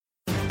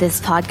This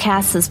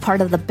podcast is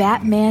part of the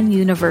Batman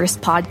Universe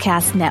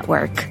Podcast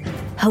Network,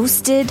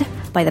 hosted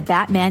by the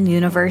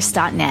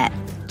BatmanUniverse.net.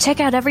 Check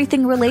out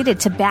everything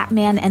related to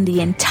Batman and the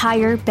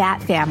entire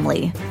Bat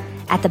family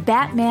at the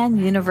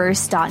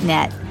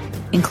BatmanUniverse.net,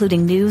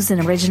 including news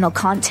and original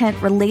content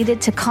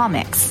related to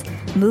comics,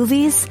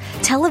 movies,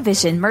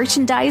 television,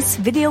 merchandise,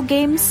 video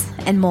games,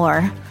 and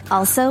more.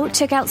 Also,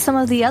 check out some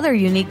of the other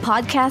unique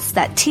podcasts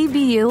that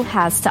TBU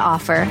has to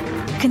offer.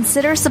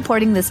 Consider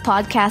supporting this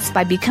podcast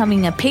by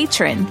becoming a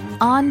patron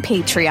on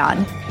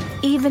Patreon.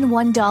 Even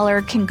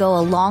 $1 can go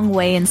a long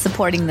way in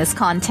supporting this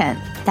content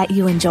that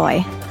you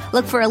enjoy.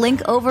 Look for a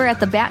link over at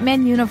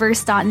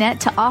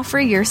thebatmanuniverse.net to offer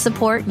your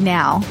support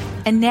now.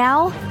 And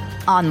now,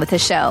 on with the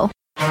show.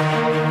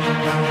 Hi,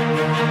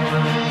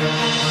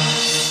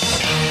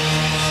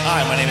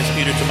 my name is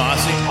Peter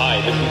Tomasi.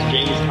 Hi, this is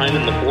James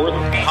Tynan IV.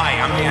 Hi,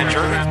 I'm Dan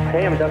Jurgens.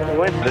 Hey, I'm Dustin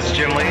Wynn. This is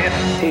Jim Lee.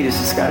 Hey, this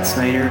is Scott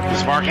Snyder. This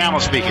is Mark Hamill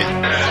speaking.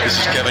 This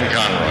is Kevin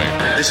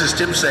Conroy. This is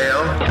Tim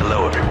Sale.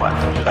 Hello, everyone.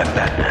 I'm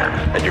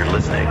Batman, and you're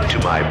listening to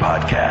my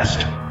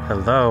podcast.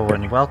 Hello,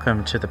 and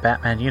welcome to the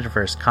Batman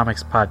Universe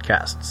Comics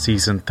Podcast,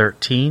 Season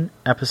 13,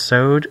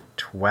 Episode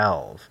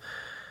 12.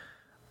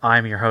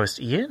 I'm your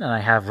host, Ian, and I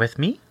have with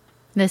me...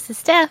 This is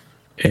Steph.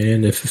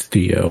 And this is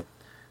Theo.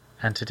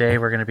 And today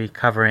we're going to be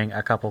covering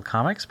a couple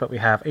comics, but we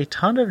have a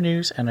ton of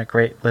news and a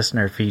great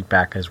listener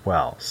feedback as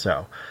well.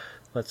 So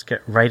let's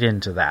get right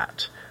into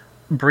that.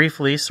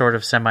 Briefly, sort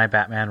of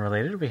semi-Batman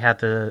related, we had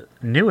the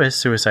newest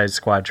Suicide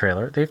Squad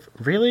trailer. They've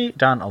really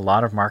done a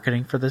lot of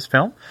marketing for this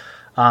film,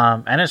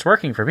 and it's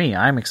working for me.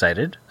 I'm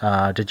excited.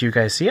 Did you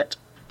guys see it?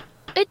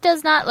 It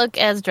does not look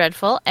as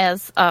dreadful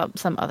as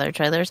some other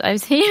trailers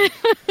I've seen.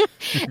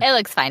 It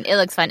looks fine. It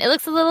looks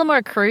a little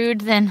more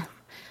crude than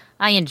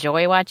I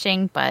enjoy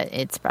watching, but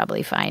it's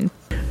probably fine.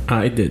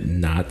 I did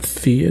not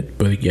see it,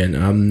 but again,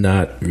 I'm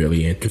not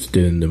really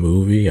interested in the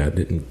movie. I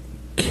didn't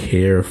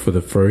care for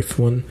the first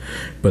one,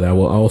 but I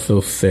will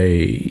also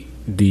say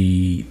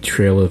the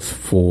trailers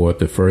for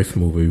the first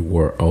movie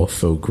were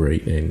also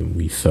great, and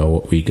we saw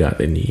what we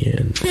got in the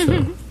end.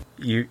 So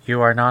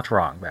You are not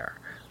wrong there.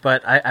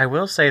 But I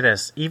will say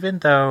this, even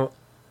though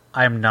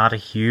I'm not a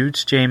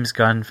huge James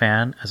Gunn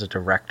fan as a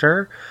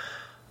director,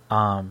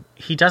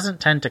 he doesn't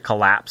tend to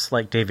collapse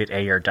like David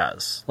Ayer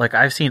does. Like,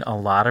 I've seen a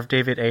lot of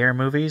David Ayer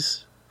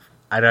movies.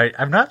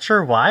 I'm not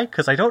sure why,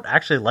 because I don't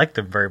actually like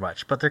them very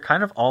much, but they're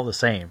kind of all the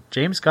same.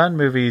 James Gunn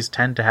movies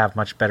tend to have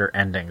much better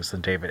endings than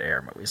David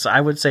Ayer movies. So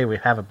I would say we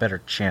have a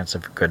better chance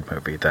of a good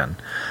movie than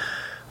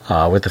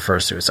with the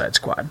first Suicide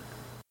Squad.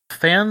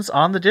 Fans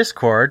on the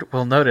Discord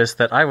will notice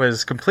that I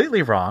was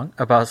completely wrong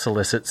about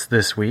solicits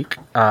this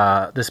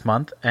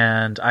month,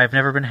 and I've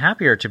never been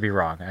happier to be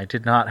wrong. I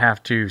did not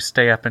have to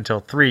stay up until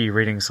 3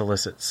 reading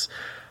solicits.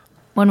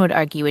 One would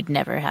argue you would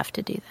never have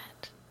to do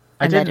that.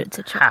 I didn't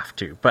have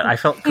to, but I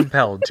felt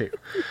compelled to.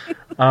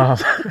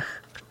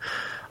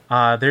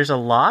 There's a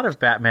lot of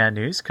Batman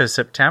news, because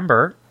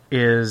September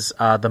is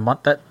the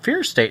month that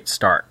Fear State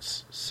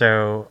starts.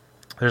 So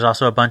there's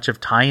also a bunch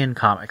of tie-in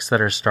comics that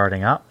are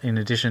starting up, in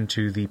addition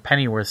to the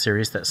Pennyworth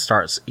series that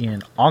starts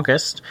in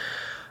August.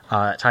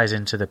 It ties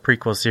into the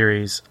prequel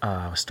series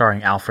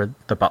starring Alfred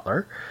the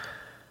Butler.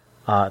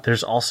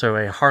 There's also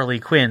a Harley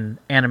Quinn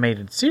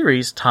animated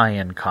series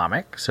tie-in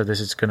comic. So this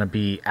is going to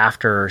be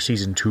after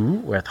Season 2,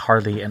 with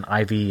Harley and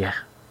Ivy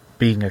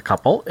being a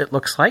couple, it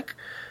looks like.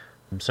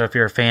 So if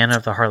you're a fan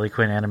of the Harley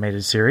Quinn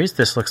animated series,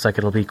 this looks like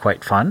it'll be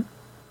quite fun.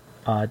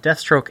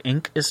 Deathstroke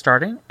Inc. is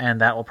starting,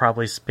 and that will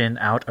probably spin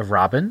out of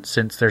Robin,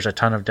 since there's a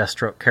ton of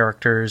Deathstroke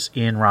characters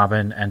in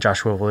Robin, and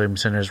Joshua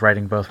Williamson is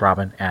writing both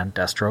Robin and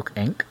Deathstroke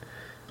Inc.,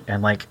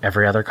 and like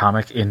every other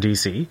comic in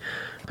DC.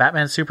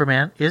 Batman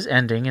Superman is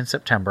ending in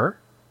September.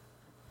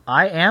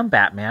 I Am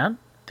Batman,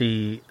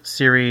 the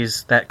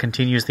series that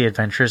continues the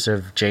adventures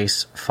of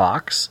Jace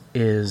Fox,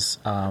 is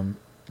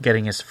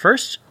getting its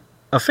first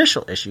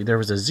official issue. There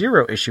was a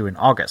 0 issue in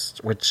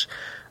August, which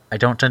I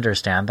don't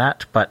understand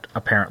that, but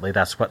apparently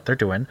that's what they're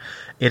doing.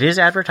 It is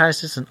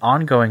advertised as an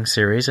ongoing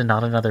series and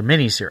not another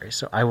mini-series,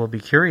 so I will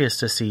be curious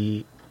to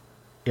see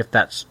if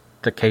that's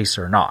the case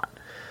or not.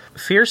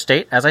 Fear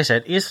State, as I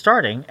said, is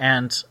starting,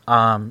 and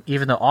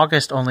even though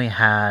August only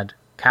had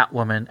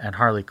Catwoman and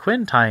Harley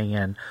Quinn tying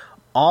in,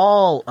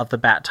 all of the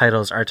Bat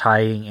titles are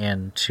tying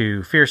in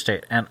to Fear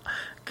State, and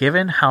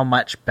given how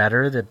much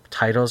better the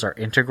titles are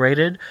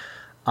integrated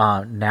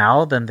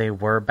now than they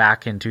were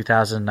back in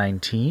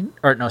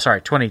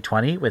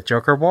 2020 with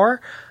Joker War,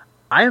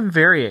 I am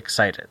very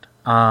excited.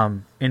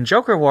 In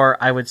Joker War,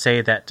 I would say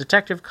that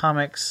Detective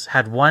Comics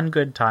had one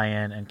good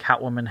tie-in and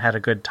Catwoman had a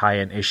good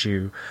tie-in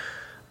issue,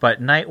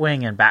 but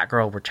Nightwing and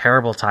Batgirl were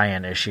terrible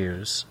tie-in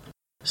issues.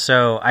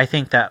 So I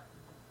think that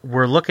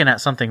we're looking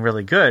at something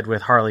really good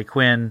with Harley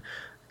Quinn,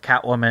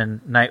 Catwoman,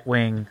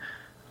 Nightwing,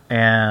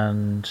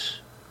 and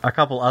a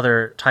couple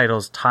other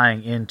titles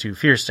tying into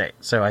Fear State.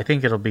 So I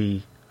think it'll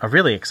be a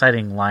really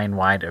exciting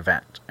line-wide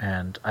event,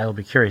 and I will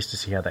be curious to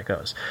see how that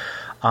goes.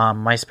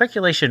 My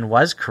speculation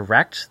was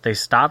correct. They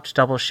stopped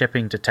double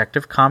shipping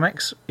Detective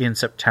Comics in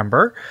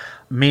September,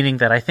 meaning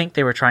that I think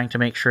they were trying to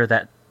make sure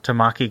that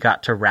Tamaki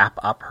got to wrap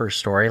up her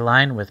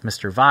storyline with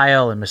Mr.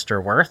 Vile and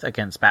Mr. Worth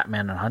against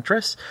Batman and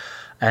Huntress.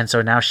 And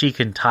so now she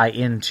can tie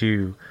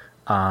into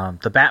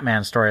the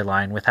Batman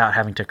storyline without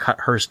having to cut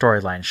her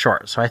storyline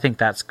short. So I think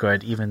that's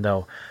good, even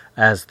though,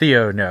 as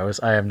Theo knows,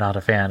 I am not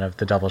a fan of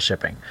the double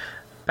shipping.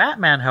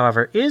 Batman,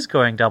 however, is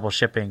going double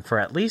shipping for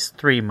at least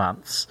 3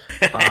 months,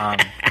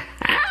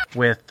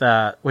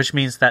 which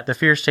means that the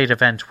Fear State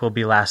event will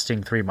be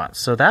lasting 3 months.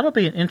 So that'll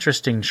be an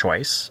interesting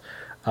choice,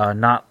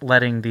 not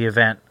letting the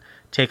event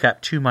take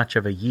up too much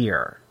of a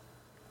year.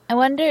 I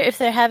wonder if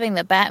they're having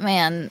the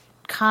Batman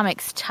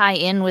comics tie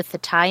in with the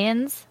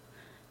tie-ins.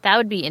 That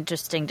would be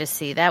interesting to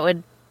see. That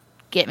would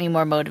get me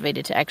more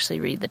motivated to actually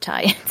read the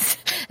tie-ins,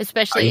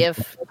 especially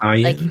if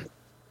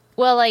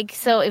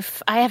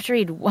if I have to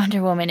read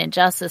Wonder Woman and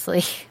Justice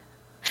League,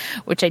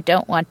 which I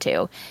don't want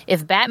to,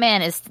 if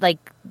Batman is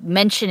like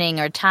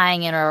mentioning or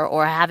tying in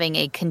or having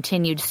a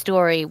continued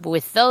story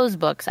with those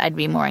books, I'd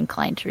be more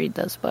inclined to read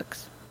those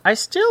books. I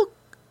still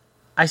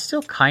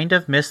kind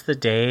of miss the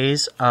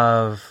days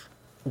of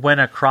when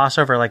a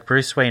crossover like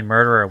Bruce Wayne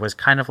Murderer was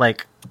kind of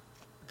like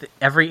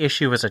every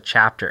issue was a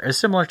chapter. It's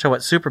similar to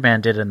what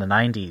Superman did in the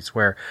 90s,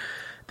 where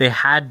they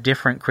had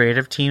different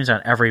creative teams on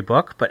every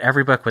book, but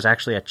every book was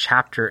actually a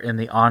chapter in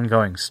the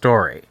ongoing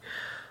story.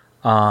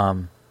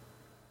 And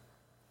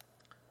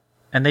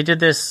they did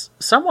this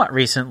somewhat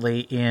recently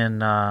in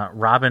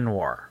Robin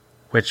War,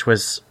 which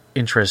was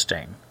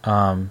interesting.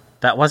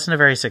 That wasn't a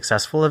very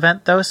successful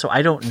event, though, so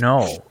I don't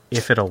know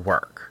if it'll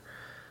work.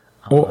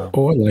 Or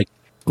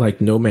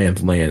like No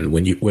Man's Land,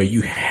 where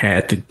you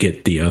had to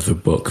get the other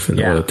books in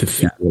order to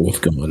see what was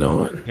going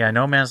on. Yeah,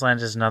 No Man's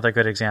Land is another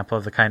good example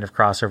of the kind of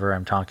crossover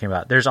I'm talking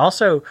about. There's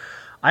also,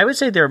 I would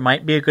say there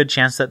might be a good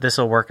chance that this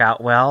will work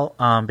out well,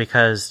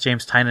 because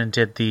James Tynion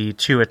did the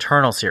 2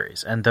 Eternal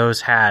series, and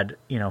those had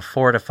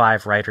 4 to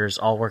 5 writers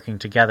all working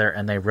together,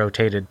 and they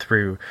rotated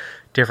through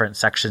different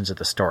sections of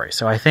the story.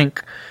 So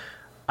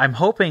I'm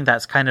hoping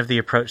that's kind of the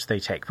approach they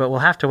take, but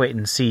we'll have to wait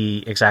and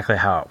see exactly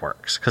how it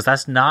works, because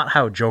that's not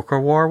how Joker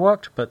War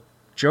worked, but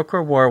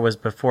Joker War was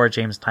before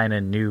James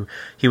Tynion knew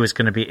he was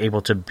going to be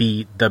able to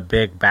be the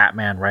big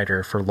Batman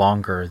writer for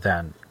longer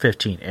than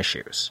 15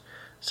 issues.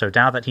 So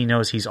now that he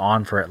knows he's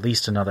on for at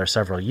least another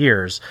several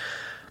years,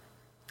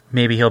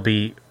 maybe he'll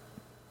be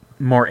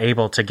more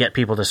able to get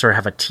people to sort of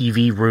have a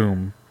TV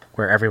room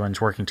where everyone's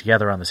working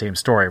together on the same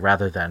story,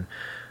 rather than,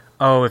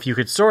 oh, if you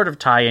could sort of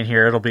tie in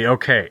here, it'll be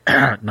okay.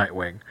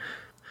 Nightwing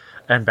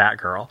and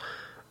Batgirl.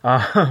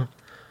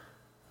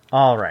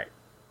 All right.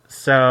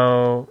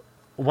 So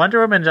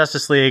Wonder Woman and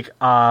Justice League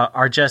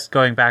are just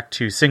going back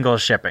to single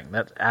shipping.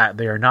 That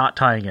they are not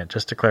tying in,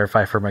 just to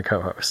clarify for my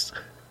co-host.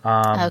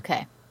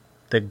 Okay.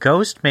 The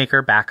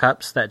Ghostmaker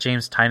backups that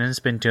James Tynion's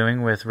been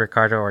doing with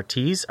Ricardo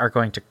Ortiz are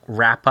going to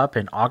wrap up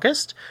in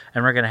August,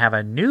 and we're going to have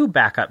a new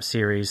backup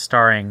series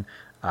starring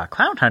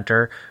Clown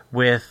Hunter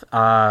with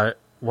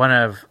one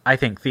of, I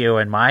think, Theo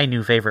and my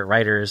new favorite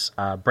writers,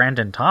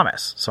 Brandon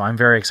Thomas. So I'm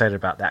very excited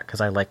about that, because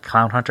I like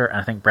Clown Hunter,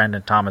 and I think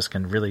Brandon Thomas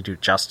can really do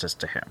justice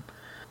to him.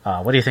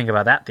 What do you think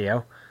about that,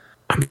 Theo?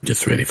 I'm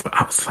just ready for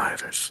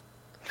Outsiders.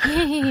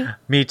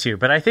 Me too,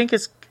 but I think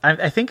it's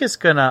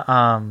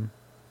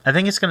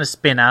gonna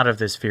spin out of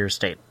this Fear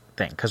State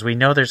thing, because we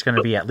know there's going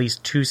to be at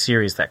least 2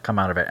 series that come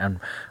out of it,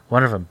 and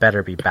one of them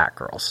better be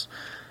Batgirls.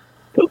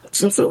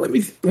 So let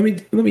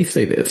me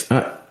say this.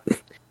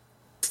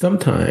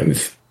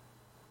 Sometimes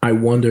I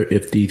wonder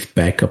if these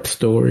backup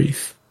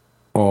stories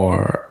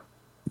are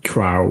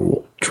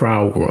trial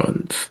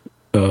runs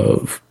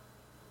of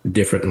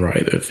different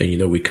writers.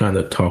 And, we kind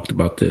of talked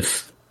about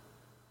this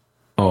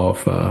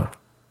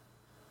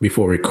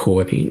before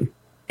recording,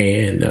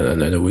 and I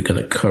know we're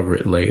going to cover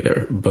it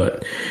later,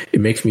 but it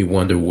makes me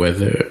wonder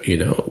whether,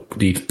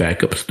 these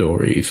backup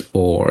stories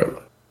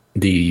or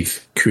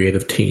these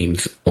creative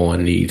teams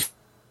on these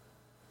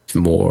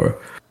more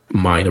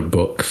minor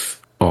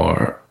books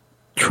are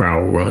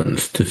trial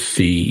runs to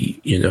see,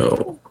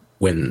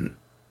 when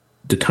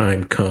the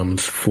time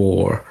comes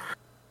for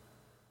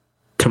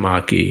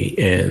Tamaki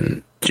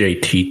and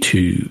JT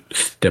to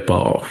step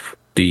off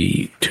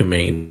the 2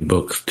 main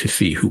books to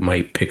see who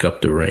might pick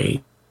up the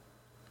reins.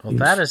 Well,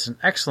 that is an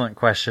excellent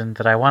question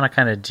that I want to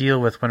kind of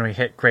deal with when we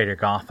hit Greater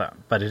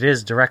Gotham, but it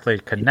is directly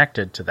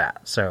connected to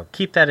that, so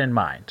keep that in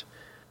mind.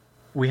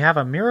 We have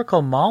a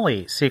Miracle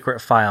Molly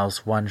Secret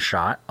Files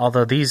one-shot,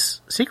 although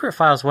these Secret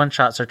Files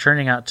one-shots are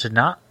turning out to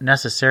not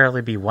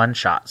necessarily be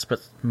one-shots,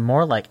 but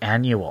more like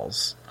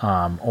annuals,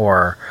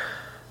 or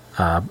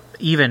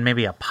even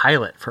maybe a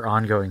pilot for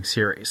ongoing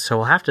series. So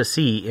we'll have to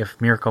see if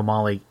Miracle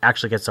Molly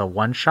actually gets a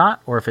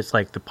one-shot, or if it's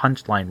like the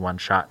Punchline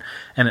one-shot,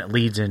 and it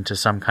leads into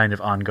some kind of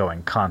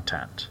ongoing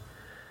content.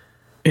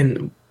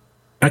 And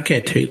I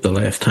can't tell you the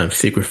last time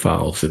Secret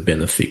Files have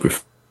been a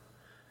Secret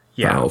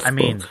Files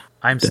book.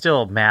 I'm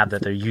still mad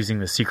that they're using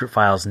the Secret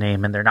Files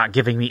name and they're not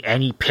giving me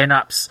any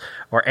pinups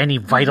or any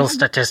vital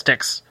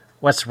statistics.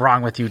 What's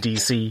wrong with you,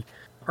 DC?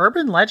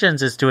 Urban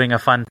Legends is doing a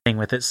fun thing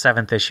with its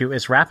 7th issue.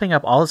 It's wrapping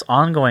up all its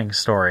ongoing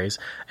stories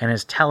and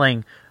is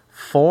telling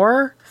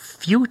 4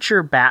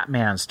 future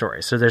Batman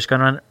stories. So there's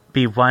going to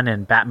be one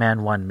in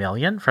Batman 1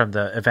 Million from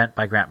the event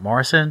by Grant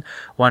Morrison,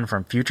 one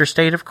from Future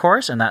State, of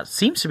course, and that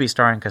seems to be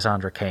starring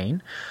Cassandra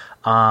Cain.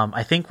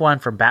 I think one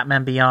from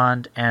Batman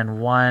Beyond, and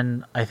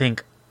one, I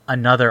think,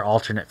 another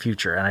alternate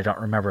future, and I don't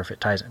remember if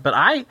it ties in. But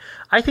I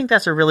think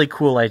that's a really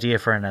cool idea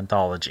for an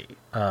anthology,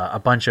 a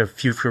bunch of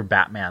future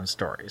Batman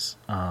stories.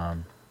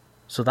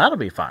 So that'll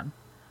be fun.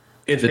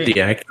 Is it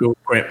the actual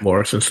Grant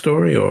Morrison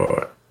story,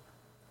 or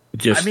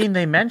just... I mean,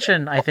 they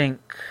mention, I think,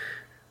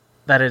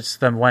 that it's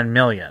the 1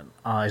 million.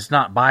 It's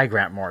not by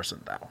Grant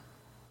Morrison, though.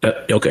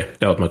 Okay,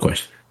 that was my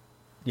question.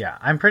 Yeah,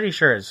 I'm pretty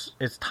sure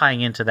it's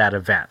tying into that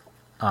event.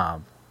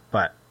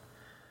 But,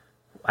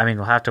 I mean,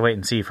 we'll have to wait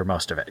and see for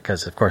most of it,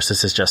 because, of course,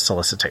 this is just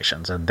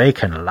solicitations, and they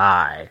can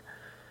lie.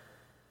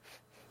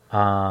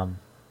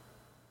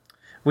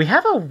 We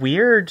have a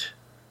weird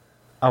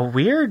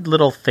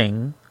little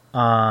thing,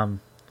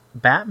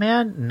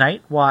 Batman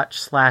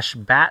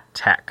Nightwatch / Bat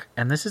Tech,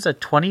 and this is a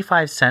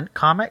 25-cent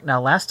comic.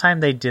 Now, last time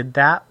they did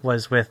that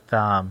was with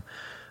Year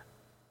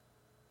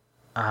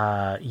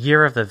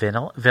of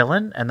the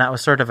Villain, and that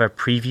was sort of a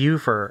preview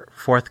for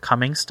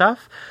forthcoming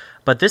stuff.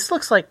 But this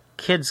looks like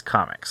kids'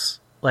 comics,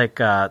 like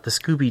the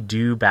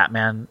Scooby-Doo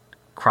Batman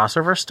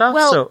crossover stuff.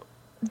 Well,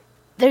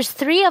 there's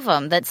 3 of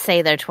them that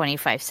say they're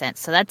 25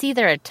 cents. So that's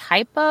either a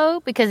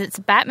typo, because it's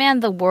Batman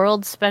the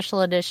World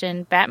Special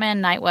Edition,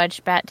 Batman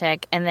Nightwatch, Bat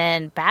Tech, and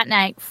then Bat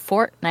Night,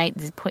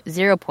 Fortnite,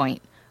 0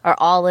 Point are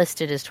all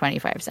listed as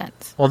 25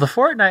 cents. Well, the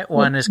Fortnite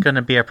one is going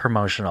to be a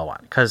promotional one,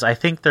 because I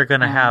think they're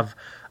going to have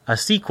a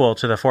sequel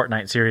to the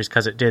Fortnite series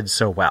because it did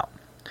so well.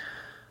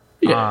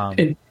 Yeah,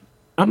 and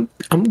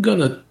I'm going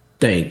to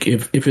think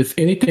if it's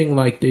anything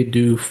like they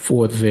do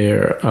for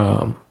their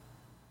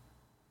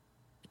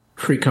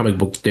Free Comic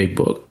Book Day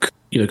book,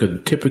 because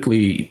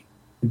typically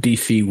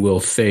DC will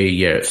say,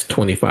 yeah, it's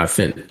 25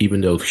 cents,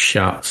 even though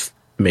shops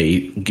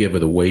may give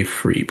it away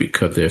free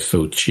because they're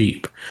so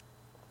cheap.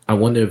 I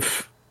wonder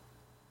if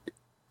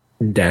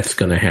that's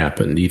going to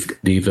happen.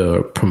 These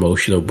are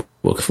promotional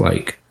books,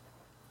 like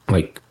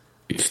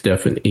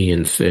Steph and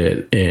Ian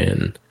said,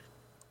 and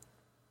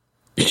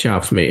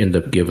shops may end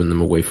up giving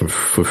them away for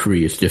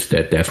free. It's just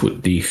that's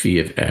what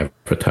DC is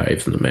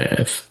advertising them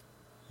as.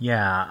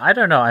 Yeah, I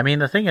don't know. I mean,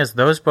 the thing is,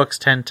 those books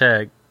tend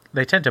to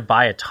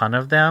buy a ton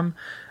of them,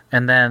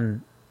 and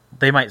then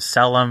they might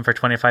sell them for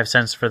 25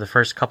 cents for the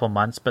first couple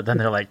months, but then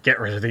they're like, get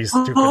rid of these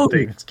stupid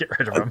things, get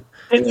rid of them.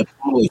 And they're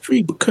probably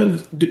free,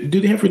 because do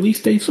they have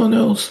release dates on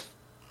those?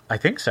 I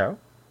think so.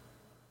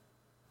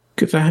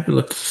 Because I haven't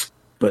looked,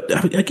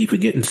 but I keep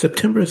forgetting,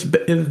 September is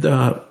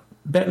the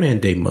Batman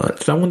Day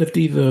month, so I wonder if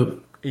these are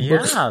books.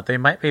 Yeah, they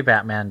might be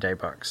Batman Day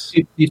books.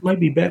 These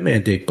might be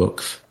Batman Day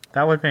books.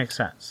 That would make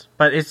sense.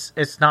 But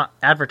it's not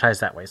advertised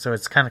that way, so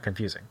it's kind of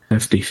confusing.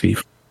 That's DC.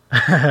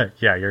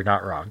 Yeah, you're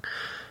not wrong.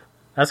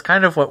 That's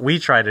kind of what we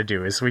try to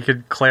do, is we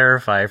could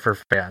clarify for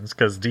fans,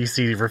 because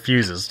DC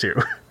refuses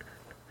to.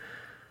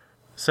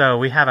 So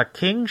we have a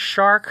King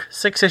Shark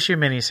 6-issue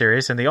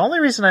miniseries, and the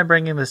only reason I'm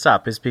bringing this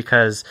up is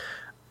because,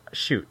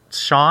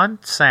 Sean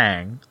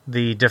Sang,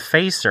 the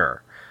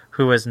Defacer,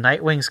 who was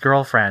Nightwing's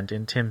girlfriend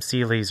in Tim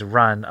Seeley's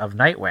run of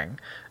Nightwing,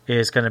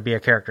 is going to be a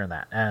character in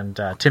that. And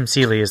Tim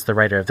Seeley is the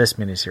writer of this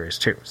miniseries,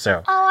 too.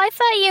 So, I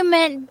thought you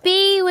meant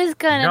B was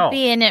going to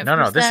be in it.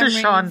 No, this is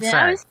Sean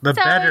Sang, the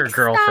better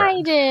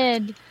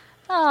girlfriend.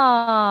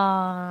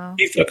 Aww.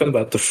 He's talking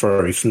about the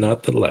first,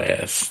 not the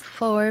last.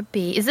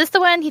 4B. Is this the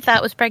one he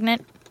thought was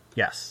pregnant?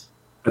 Yes.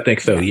 I think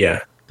so,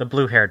 yeah. The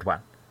blue-haired one.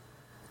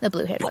 The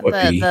blue-haired one.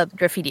 The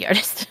graffiti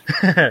artist.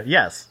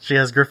 Yes, she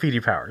has graffiti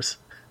powers.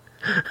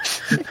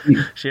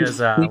 She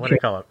has, what do you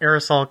call it?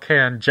 Aerosol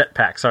can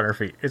jetpacks on her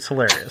feet. It's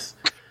hilarious.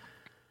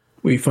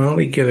 We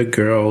finally get a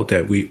girl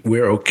that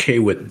we're okay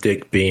with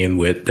Dick being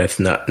with that's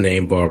not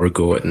named Barbara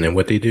Gordon. And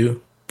what they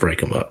do? Break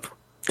them up.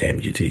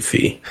 Damn you,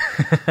 DC.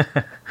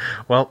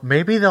 Well,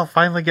 maybe they'll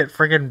finally get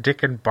friggin'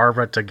 Dick and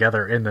Barbara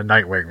together in the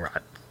Nightwing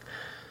run.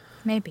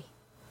 Maybe.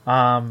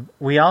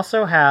 We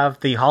also have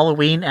the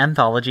Halloween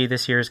anthology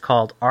this year is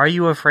called Are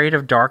You Afraid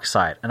of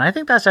Darkseid? And I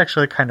think that's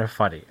actually kind of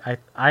funny.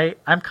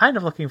 I'm kind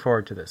of looking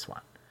forward to this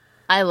one.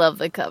 I love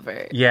the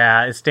cover.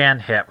 Yeah, it's Dan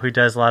Hipp, who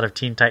does a lot of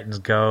Teen Titans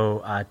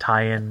Go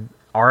tie-in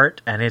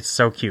art, and it's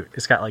so cute.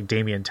 It's got like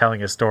Damian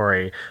telling a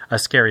scary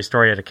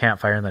story at a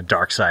campfire, and the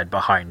Darkseid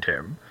behind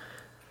him.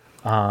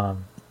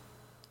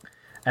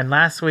 And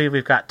lastly,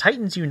 we've got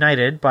Titans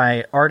United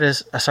by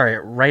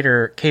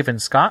writer Cavan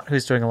Scott,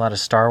 who's doing a lot of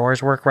Star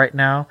Wars work right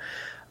now.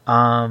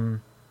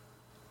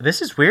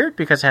 This is weird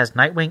because it has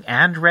Nightwing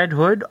and Red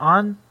Hood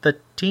on the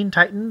Teen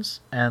Titans,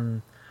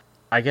 and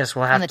I guess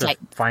we'll have to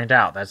find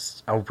out.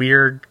 That's a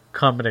weird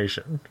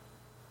combination.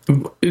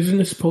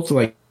 Isn't it supposed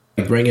to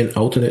bring in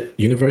alternate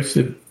universe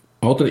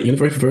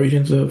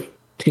versions of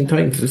Teen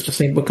Titans? Is this the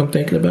same book I'm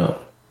thinking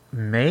about?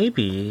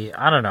 Maybe.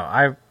 I don't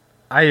know.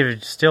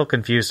 I'm still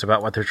confused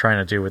about what they're trying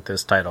to do with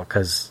this title,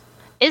 because...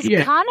 Is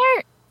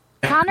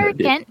Connor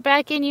Kent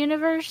back in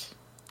universe?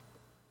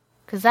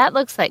 Because that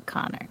looks like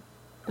Connor.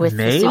 With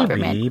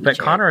maybe, but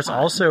Connor's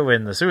also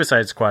in the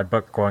Suicide Squad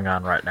book going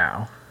on right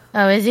now.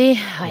 Oh, is he?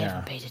 I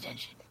haven't paid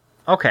attention.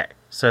 Okay,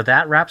 So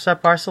that wraps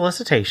up our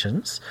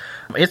solicitations.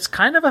 It's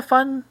kind of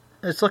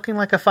it's looking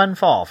like a fun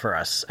fall for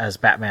us as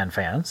Batman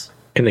fans.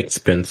 An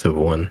expensive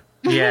one.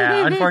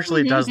 Yeah,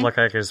 unfortunately it does look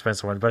like an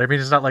expensive one, but I mean,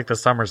 it's not like the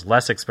summer's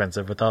less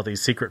expensive with all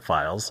these secret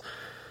files.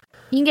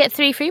 You can get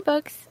 3 free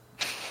books.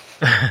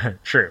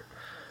 True.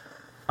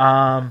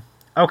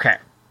 Okay.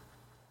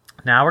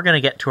 Now we're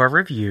going to get to our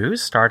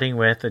reviews, starting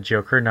with the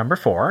Joker number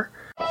 4.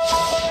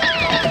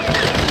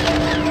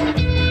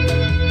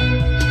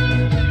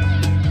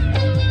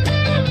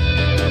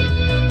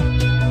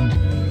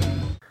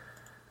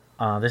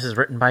 This is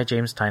written by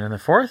James Tynion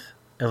IV,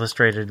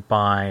 illustrated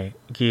by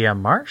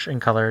Guillaume March,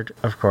 and colored,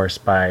 of course,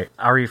 by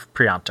Arif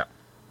Prianto.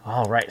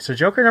 All right, so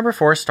Joker number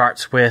 4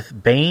 starts with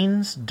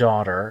Bane's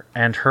daughter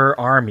and her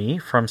army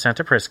from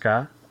Santa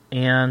Prisca,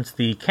 and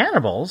the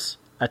cannibals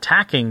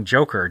attacking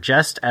Joker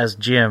just as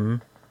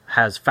Jim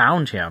has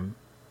found him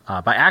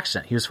by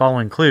accident. He was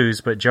following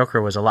clues, but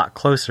Joker was a lot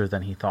closer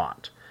than he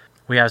thought.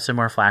 We have some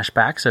more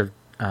flashbacks of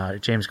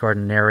James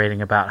Gordon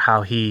narrating about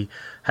how he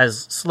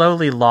has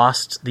slowly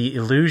lost the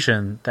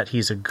illusion that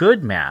he's a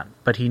good man,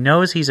 but he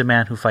knows he's a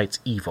man who fights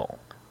evil.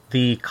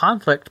 The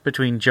conflict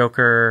between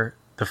Joker,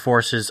 the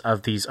forces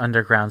of these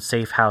underground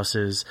safe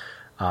houses,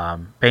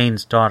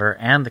 Bane's daughter,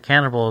 and the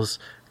cannibals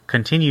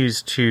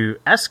continues to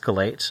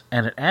escalate,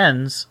 and it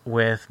ends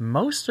with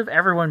most of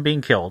everyone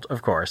being killed,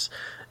 of course.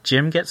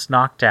 Jim gets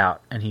knocked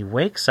out, and he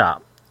wakes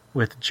up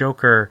with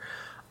Joker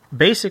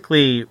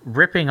basically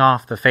ripping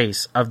off the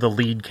face of the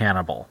lead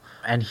cannibal.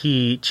 And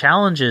he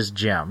challenges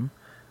Jim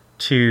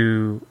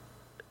to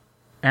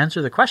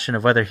answer the question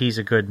of whether he's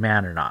a good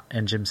man or not.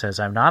 And Jim says,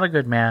 "I'm not a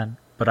good man,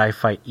 but I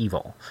fight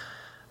evil."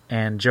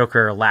 And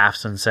Joker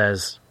laughs and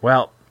says,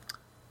 "Well,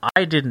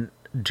 I didn't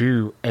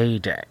do a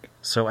day,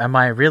 so am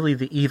I really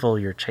the evil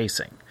you're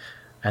chasing?"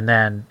 And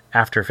then,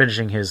 after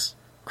finishing his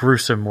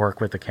gruesome work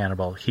with the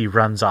cannibal, he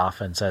runs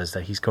off and says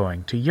that he's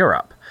going to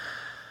Europe.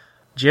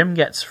 Jim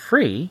gets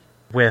free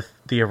with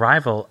the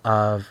arrival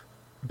of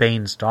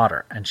Bane's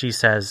daughter, and she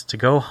says to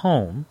go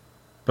home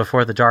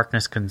before the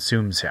darkness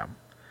consumes him.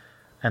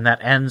 And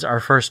that ends our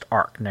first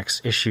arc.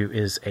 Next issue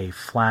is a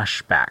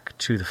flashback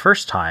to the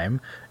first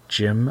time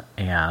Jim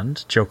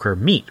and Joker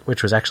meet,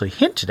 which was actually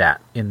hinted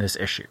at in this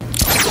issue.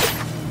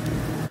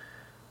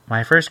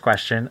 My first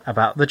question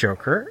about the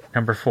Joker,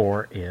 number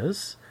 4,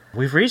 is,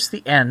 we've reached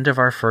the end of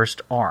our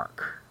first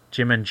arc.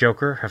 Jim and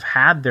Joker have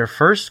had their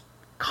first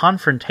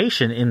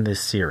confrontation in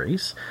this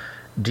series.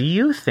 Do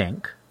you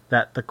think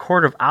that the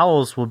Court of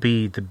Owls will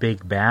be the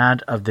big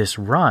bad of this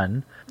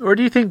run, or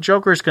do you think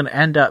Joker's going to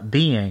end up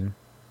being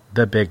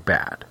the big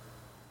bad?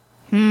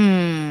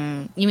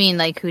 You mean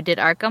like who did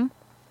Arkham?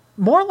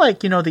 More like,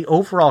 the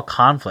overall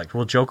conflict.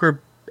 Will Joker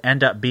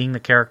end up being the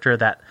character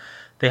that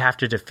they have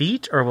to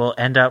defeat, or will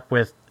end up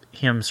with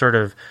him sort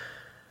of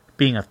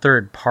being a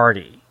third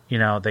party?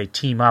 They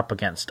team up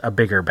against a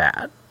bigger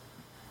bad.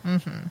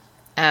 Mm-hmm.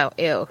 Oh,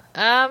 ew.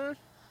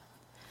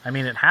 I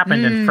mean, it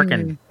happened in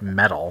frickin'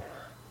 Metal.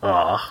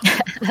 Ugh.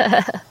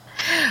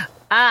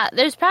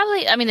 There's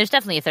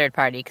definitely a third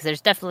party, because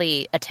there's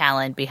definitely a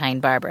talent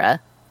behind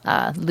Barbara,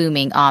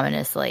 looming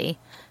ominously,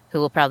 who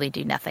will probably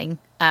do nothing,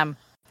 if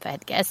I had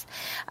to guess.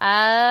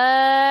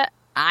 I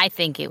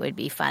think it would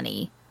be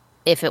funny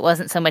if it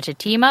wasn't so much a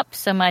team-up,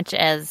 so much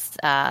as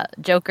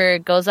Joker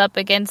goes up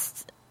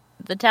against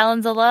the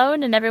Talons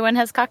alone, and everyone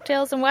has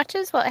cocktails and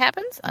watches what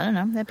happens. I don't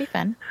know, that'd be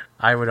fun.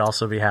 I would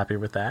also be happy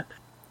with that.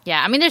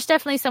 Yeah, there's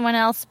definitely someone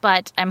else,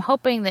 but I'm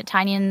hoping that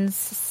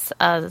Tynion's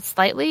a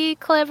slightly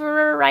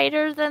cleverer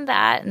writer than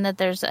that, and that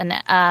there's an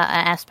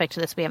aspect to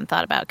this we haven't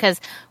thought about,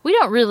 because we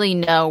don't really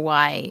know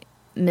why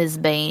Ms.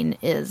 Bane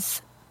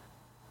is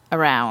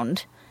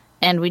around,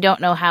 and we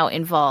don't know how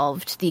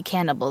involved the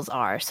cannibals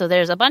are. So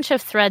there's a bunch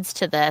of threads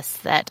to this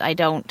that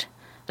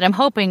I'm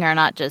hoping are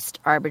not just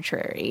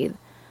arbitrary,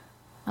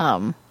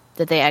 that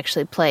they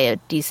actually play a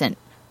decent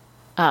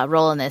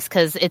role in this,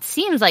 because it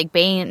seems like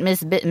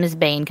Miss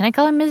Bane. Can I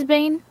call her Ms.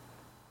 Bane?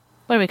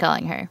 What are we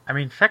calling her?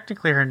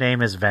 Technically her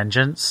name is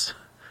Vengeance,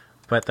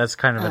 but that's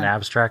kind of an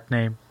abstract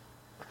name.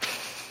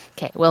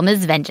 Okay, well,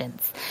 Ms.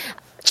 Vengeance.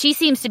 She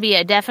seems to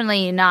be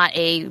definitely not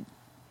a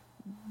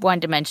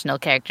one-dimensional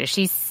character.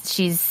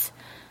 She's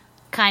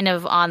kind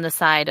of on the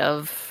side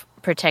of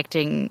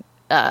protecting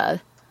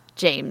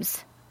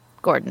James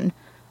Gordon.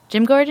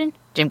 Jim Gordon?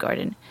 Jim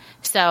Gordon.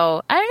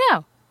 So, I don't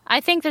know.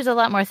 I think there's a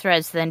lot more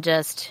threads than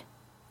just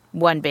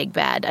one big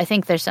bad. I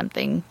think there's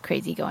something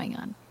crazy going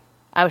on.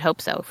 I would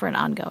hope so for an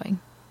ongoing.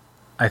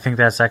 I think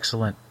that's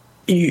excellent.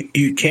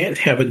 You can't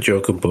have a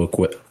Joker book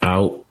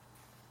without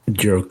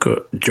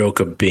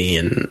Joker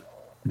being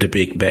the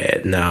big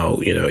bad. Now,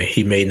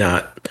 he may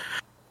not,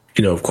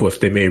 of course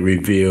they may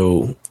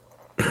reveal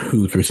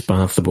who's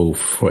responsible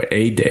for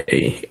a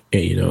day,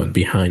 and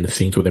behind the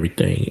scenes with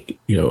everything,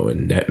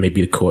 and that may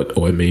be the court,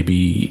 or it may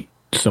be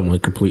someone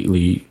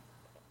completely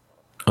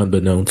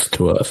unbeknownst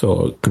to us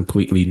or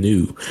completely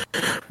new.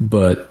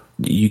 But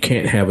you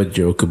can't have a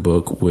Joker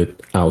book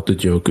without the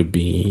Joker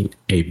being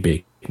a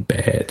big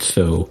bad.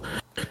 So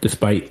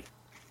despite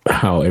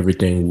how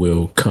everything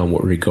will come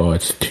with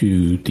regards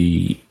to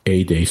the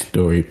A-Day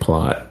story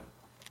plot.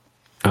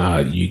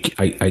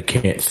 I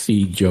can't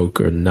see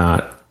Joker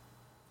not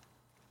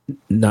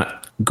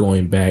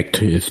going back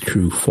to his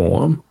true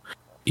form,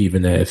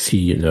 even as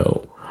he,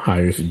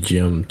 hires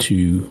Jim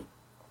to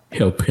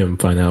help him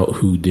find out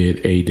who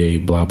did A-Day,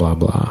 blah, blah,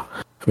 blah.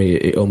 I mean,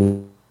 it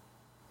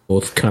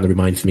almost kind of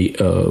reminds me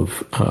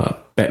of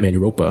Batman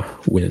Europa,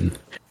 when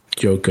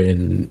Joker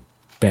and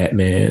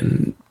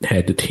Batman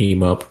had to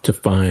team up to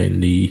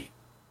find the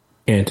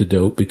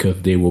antidote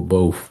because they were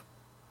both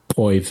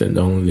poisoned,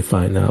 only to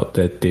find out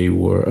that they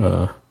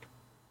were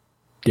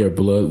their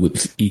blood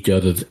was each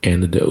other's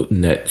antidote,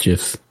 and that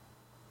just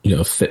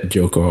set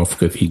Joker off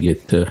because he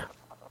get the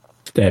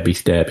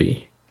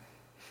stabby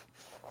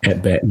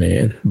at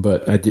Batman.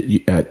 But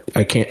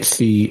I can't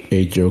see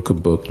a Joker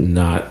book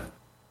not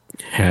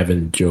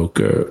having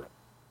Joker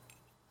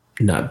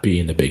not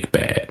being the big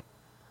bad.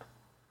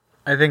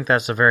 I think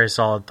that's a very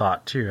solid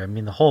thought, too. I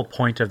mean, the whole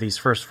point of these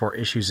first 4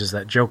 issues is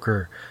that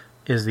Joker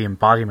is the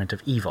embodiment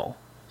of evil.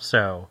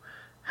 So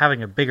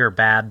having a bigger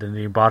bad than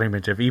the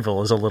embodiment of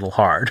evil is a little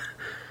hard.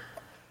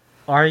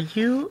 Are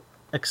you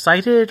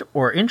excited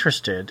or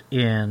interested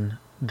in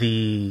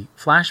the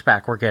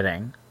flashback we're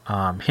getting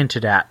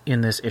hinted at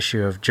in this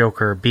issue of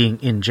Joker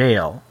being in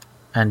jail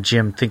and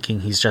Jim thinking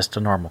he's just a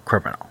normal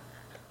criminal?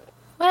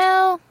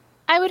 Well,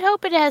 I would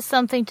hope it has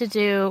something to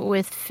do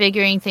with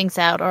figuring things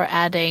out or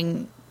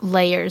adding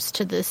layers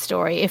to this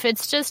story. If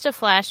it's just a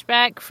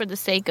flashback for the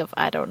sake of,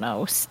 I don't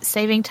know,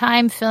 saving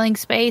time, filling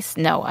space,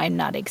 no, I'm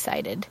not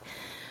excited.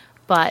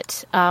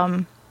 But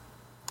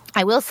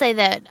I will say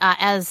that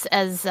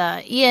as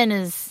Ian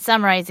is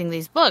summarizing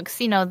these books,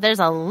 there's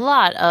a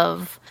lot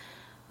of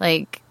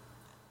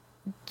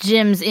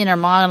Jim's inner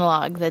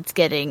monologue that's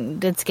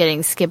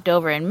getting skipped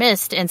over and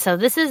missed, and so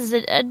this is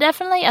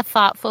definitely a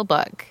thoughtful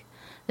book.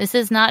 This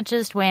is not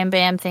just wham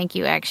bam thank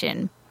you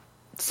action.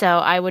 So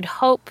I would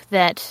hope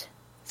that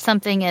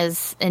something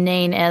as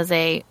inane as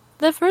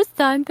the first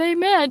time they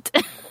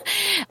met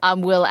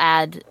will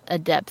add a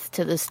depth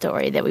to the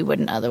story that we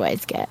wouldn't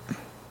otherwise get.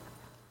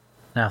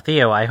 Now,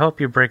 Theo, I hope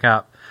you bring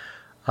up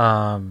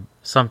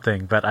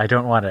something, but I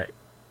don't want to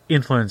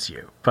influence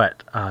you.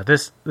 But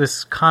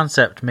this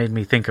concept made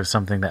me think of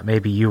something that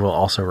maybe you will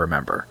also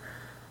remember.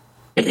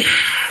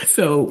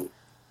 So,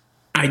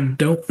 I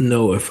don't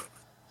know if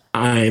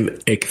I'm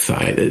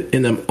excited,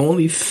 and I'm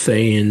only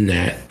saying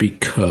that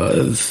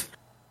because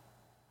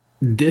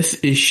this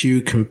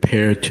issue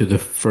compared to the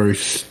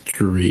first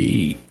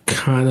 3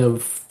 kind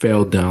of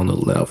fell down a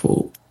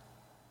level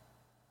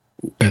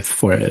as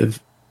far as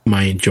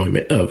my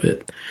enjoyment of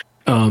it.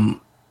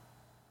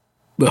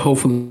 But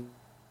hopefully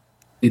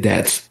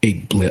that's a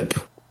blip.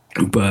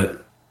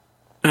 But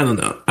I don't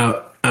know.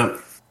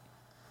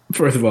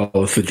 First of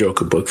all, it's a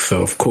Joker book,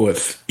 so of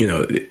course,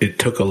 it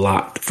took a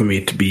lot for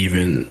me to be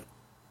even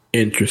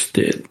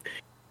interested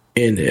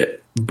in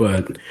it.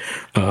 But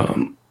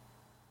I've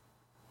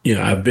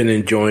been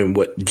enjoying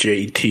what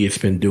JT has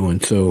been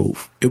doing, so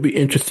it'll be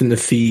interesting to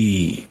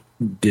see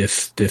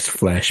this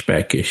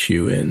flashback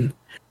issue and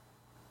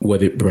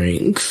what it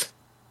brings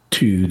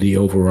to the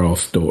overall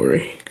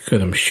story,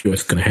 because I'm sure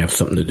it's going to have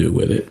something to do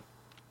with it.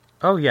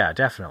 Oh yeah,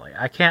 definitely.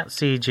 I can't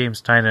see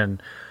James Tynion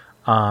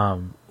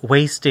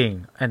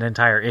wasting an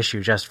entire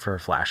issue just for a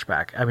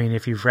flashback. I mean,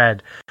 if you've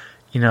read,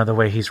 the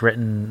way he's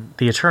written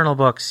the Eternal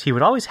books, he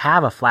would always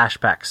have a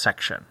flashback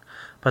section.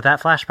 But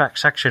that flashback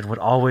section would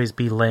always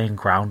be laying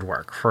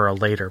groundwork for a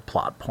later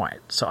plot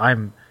point. So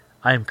I'm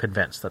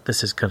convinced that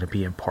this is going to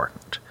be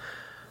important.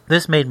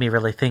 This made me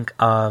really think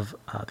of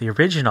the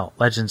original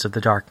Legends of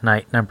the Dark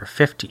Knight number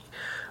 50,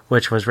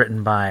 which was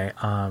written by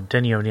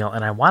Denny O'Neil,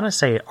 and I want to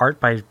say art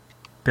by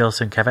Bill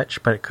Sienkiewicz,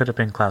 but it could have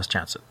been Klaus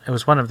Janson. It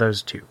was one of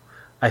those two,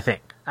 I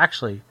think.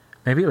 Actually,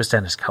 maybe it was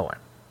Dennis Cohen.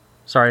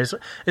 Sorry,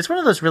 it's one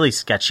of those really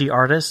sketchy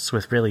artists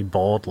with really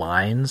bold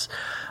lines,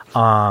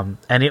 and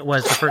it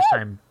was the first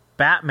time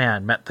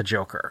Batman met the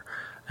Joker.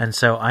 And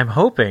so I'm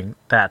hoping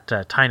that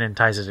Tynion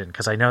ties it in,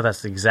 because I know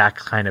that's the exact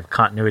kind of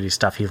continuity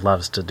stuff he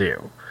loves to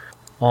do.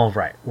 All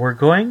right, we're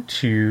going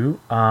to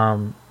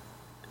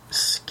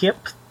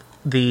skip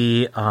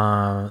the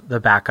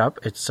backup.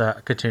 It's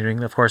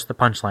continuing, of course, the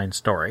Punchline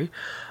story,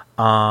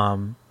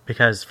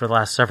 because for the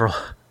last several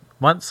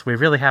months we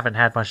really haven't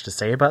had much to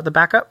say about the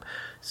backup.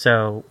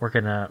 So we're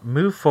going to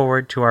move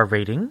forward to our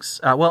ratings.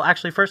 Well,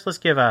 actually, first let's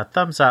give a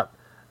thumbs up,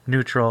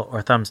 neutral,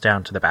 or thumbs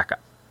down to the backup.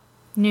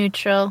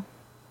 Neutral.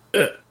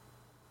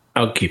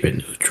 I'll keep it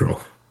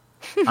neutral.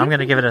 I'm going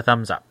to give it a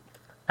thumbs up,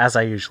 as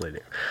I usually do.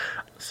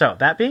 So,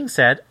 that being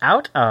said,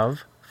 out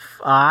of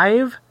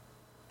 5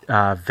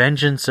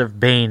 Vengeance of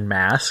Bane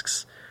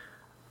masks,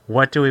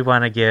 what do we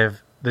want to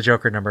give the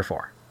Joker number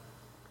 4?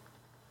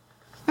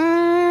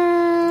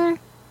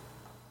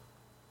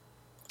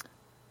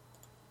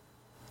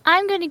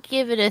 I'm going to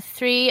give it a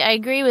 3. I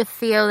agree with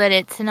Theo that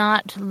it's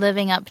not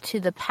living up to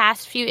the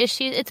past few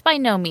issues. It's by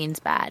no means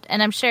bad,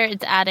 and I'm sure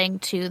it's adding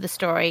to the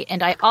story,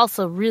 and I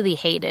also really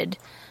hated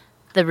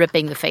the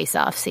ripping the face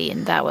off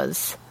scene. That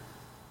was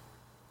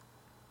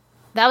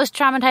That was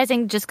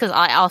traumatizing just because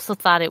I also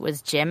thought it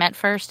was Jim at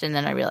first, and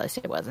then I realized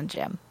it wasn't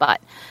Jim. But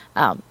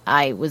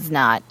I was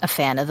not a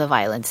fan of the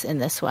violence in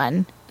this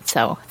one.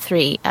 So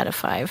 3 out of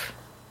 5.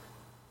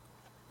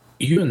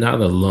 You're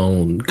not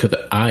alone, because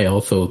I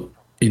also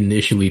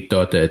initially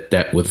thought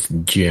that was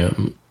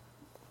Jim,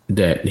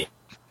 that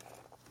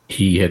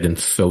he had been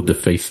sewed the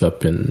face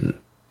up and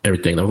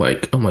everything. I'm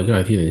like, oh my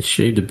God, he didn't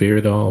shave the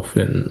beard off.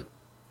 And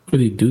what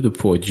did he do to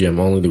poor Jim?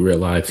 Only to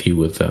realize he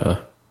was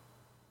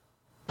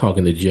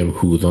talking to Jim,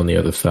 who was on the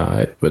other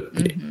side. But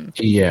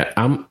yeah,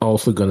 I'm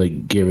also going to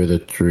give it a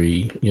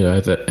 3. You know,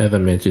 as I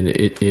mentioned,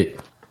 it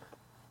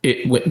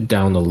went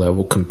down a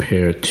level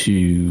compared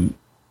to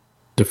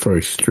the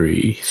first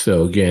 3.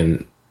 So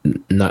again,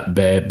 not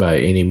bad by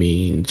any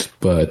means,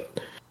 but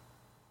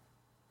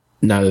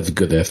not as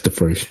good as the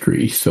first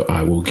 3. So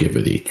I will give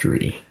it a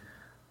 3.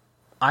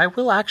 I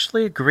will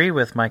actually agree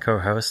with my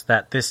co-host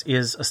that this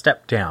is a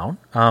step down,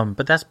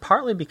 but that's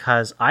partly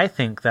because I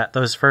think that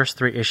those first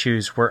 3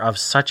 issues were of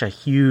such a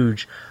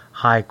huge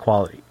high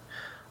quality.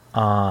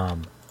 I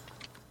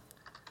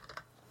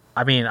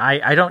mean,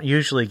 I don't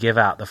usually give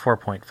out the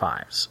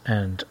 4.5s,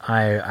 and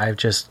I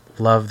just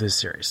love this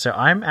series. So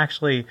I'm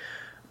going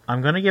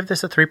to give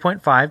this a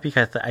 3.5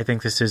 because I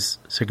think this is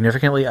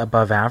significantly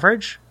above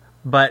average,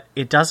 but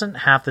it doesn't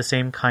have the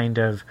same kind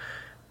of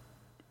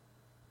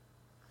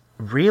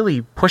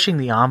really pushing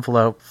the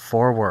envelope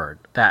forward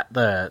that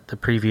the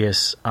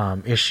previous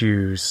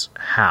issues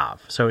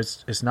have. So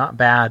it's not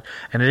bad,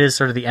 and it is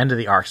sort of the end of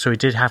the arc, so he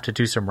did have to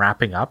do some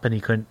wrapping up, and he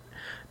couldn't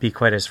be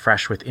quite as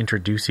fresh with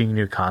introducing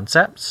new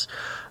concepts.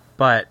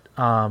 But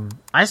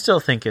I still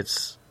think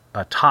it's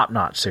a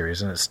top-notch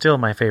series, and it's still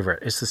my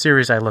favorite. It's the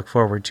series I look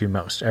forward to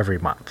most every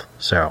month.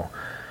 So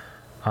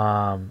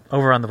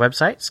over on the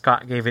website,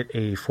 Scott gave it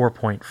a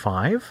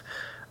 4.5.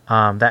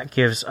 That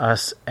gives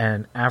us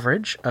an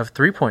average of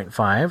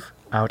 3.5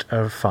 out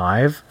of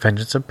 5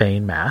 Vengeance of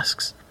Bane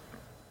masks,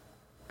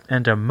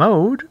 and a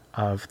mode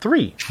of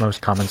 3.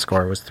 Most common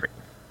score was 3.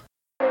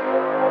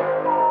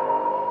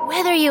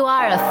 Whether you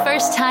are a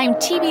first-time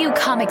TBU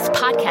Comics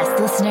podcast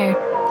listener,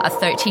 a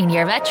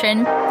 13-year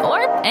veteran, or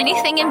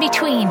anything in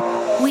between,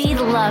 we'd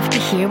love to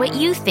hear what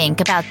you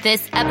think about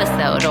this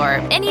episode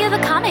or any of the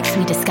comics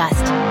we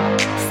discussed.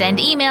 Send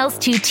emails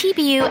to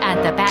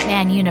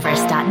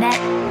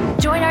tbu@thebatmanuniverse.net.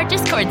 Join our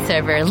Discord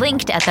server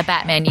linked at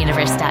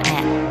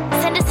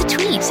thebatmanuniverse.net. Send us a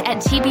tweet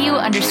at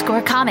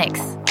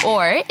TBU_comics.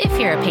 Or, if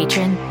you're a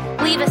patron,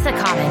 leave us a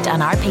comment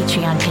on our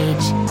Patreon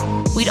page.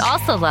 We'd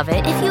also love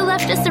it if you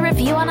left us a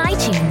review on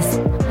iTunes.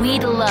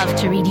 We'd love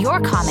to read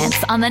your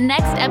comments on the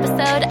next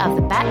episode of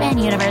the Batman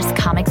Universe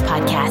Comics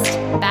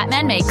Podcast.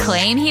 Batman may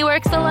claim he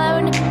works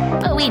alone,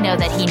 but we know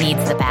that he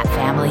needs the Bat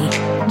Family.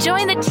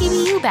 Join the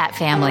TBU Bat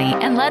Family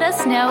and let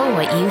us know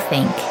what you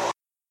think.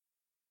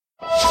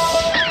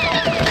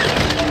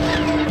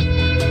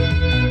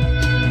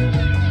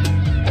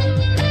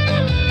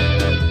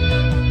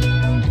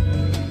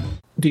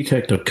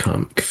 Detective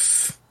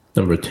Comics,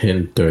 number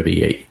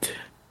 1038.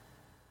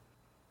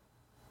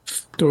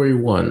 Story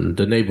 1,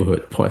 The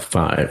Neighborhood, Part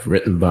 5,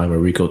 written by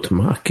Mariko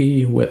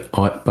Tamaki, with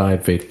art by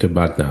Victor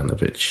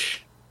Bogdanovich.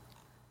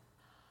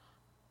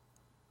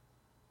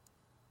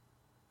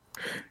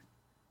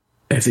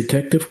 As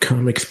Detective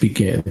Comics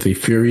begins, a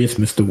furious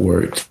Mr.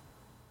 Word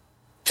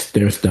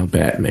stares down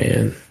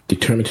Batman,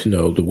 determined to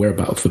know the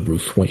whereabouts of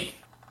Bruce Wayne.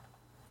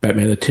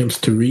 Batman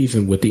attempts to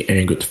reason with the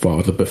angered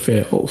father, but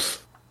fails.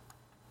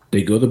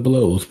 They go to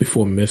blows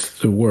before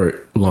Mr.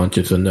 Wirt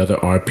launches another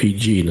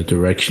RPG in the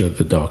direction of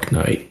the Dark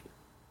Knight.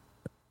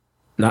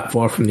 Not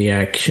far from the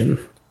action,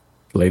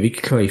 Lady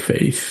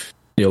Clayface,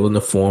 still in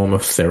the form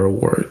of Sarah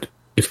Wirt,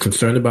 is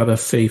concerned about her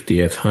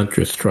safety as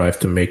Huntress tries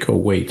to make her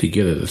way to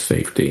get her to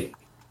safety.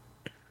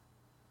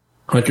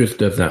 Huntress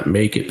does not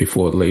make it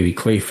before Lady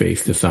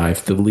Clayface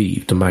decides to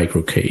leave the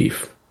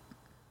microcave.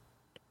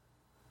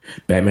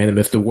 Batman and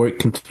Mr. Wirt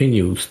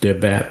continue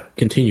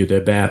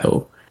their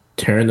battle,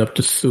 tearing up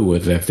the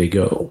sewers as they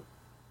go.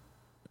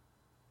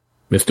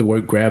 Mr.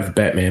 Wirt grabs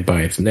Batman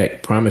by his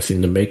neck,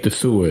 promising to make the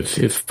sewers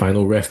his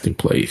final resting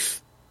place.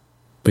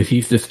 But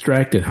he's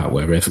distracted,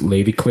 however, as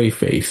Lady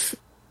Clayface,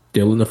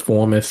 still in the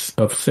form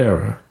of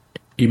Sarah,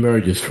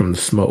 emerges from the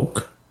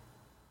smoke.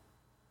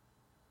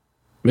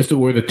 Mr.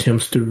 Wirt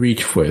attempts to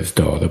reach for his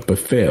daughter, but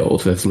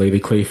fails as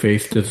Lady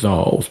Clayface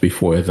dissolves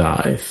before his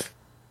eyes.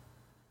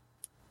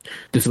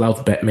 This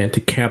allows Batman to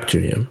capture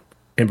him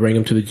and bring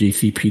him to the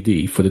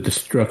GCPD for the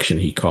destruction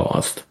he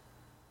caused.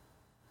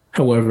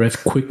 However, as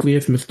quickly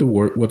as Mr.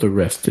 Wirt was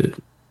arrested,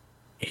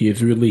 he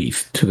is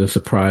released to the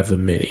surprise of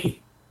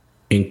many,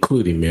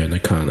 including Mayor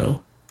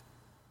Nakano.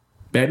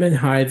 Batman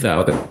hides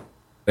out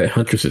at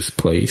Huntress's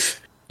place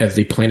as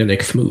they plan the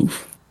next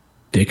move.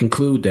 They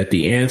conclude that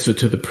the answer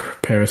to the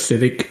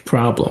parasitic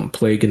problem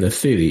plaguing the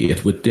city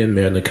is within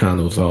Mayor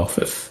Nakano's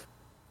office.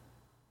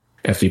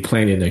 As they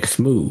plan their next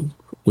move,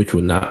 which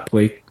will not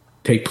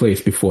take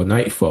place before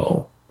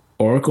nightfall,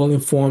 Oracle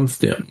informs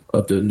them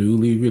of the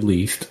newly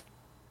released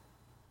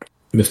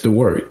Mr.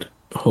 Wirt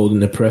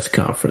holding a press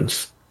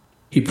conference,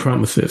 He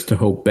promises to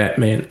hold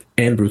Batman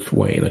and Bruce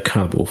Wayne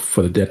accountable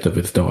for the death of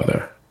his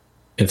daughter,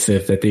 and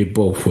says that they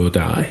both will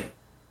die.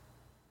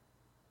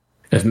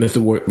 As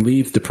Mr. Wirt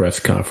leaves the press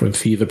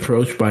conference, he is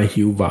approached by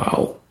Hugh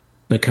Vile,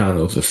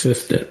 Nakano's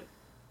assistant.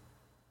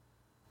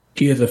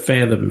 He is a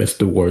fan of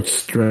Mr. Wirt's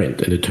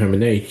strength and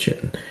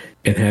determination,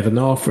 and has an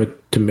offer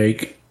to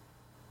make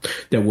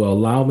that will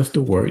allow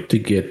Mr. Wirt to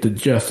get the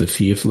justice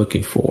he is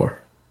looking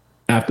for.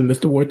 After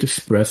Mr. Wirt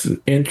expresses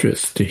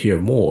interest to hear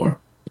more,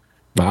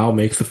 Vile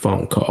makes a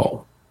phone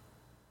call.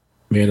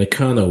 Mayor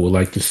Nakano would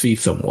like to see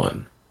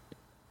someone,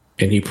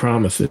 and he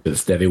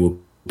promises that it will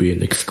be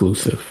an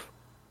exclusive.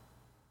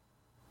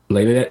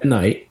 Later that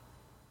night,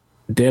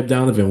 Deb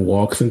Donovan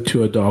walks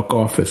into a dark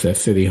office at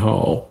City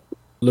Hall,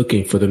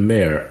 looking for the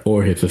mayor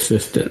or his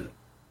assistant.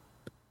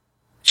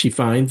 She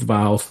finds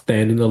Vile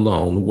standing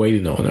alone,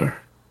 waiting on her.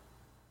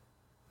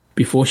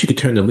 Before she could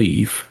turn to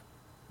leave,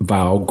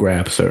 Vile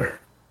grabs her.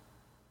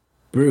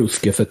 Bruce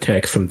gets a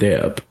text from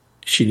Deb.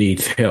 She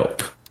needs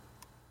help.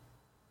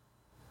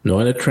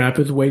 Knowing a trap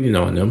is waiting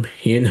on them,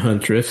 he and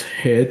Huntress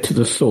head to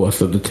the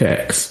source of the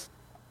text,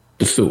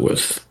 the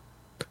sewers.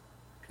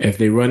 As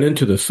they run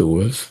into the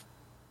sewers,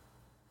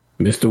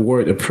 Mr.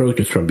 Wirt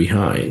approaches from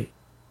behind,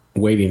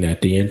 waiting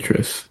at the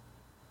entrance.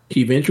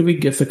 He eventually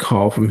gets a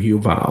call from Hugh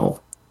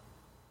Vile.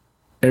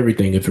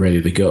 Everything is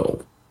ready to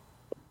go.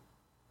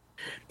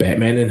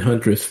 Batman and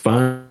Huntress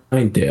find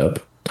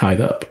Deb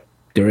tied up.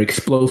 There are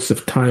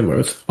explosive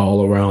timers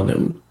all around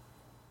him.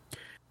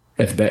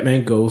 As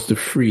Batman goes to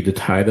free the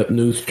tied-up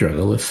news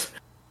journalist,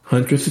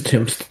 Huntress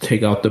attempts to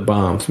take out the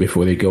bombs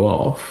before they go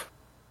off.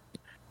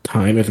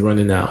 Time is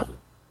running out.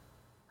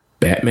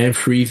 Batman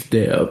frees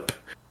Deb,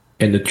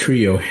 and the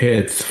trio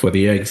heads for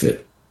the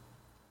exit.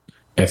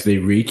 As they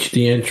reach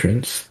the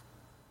entrance,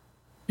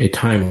 a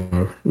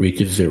timer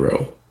reaches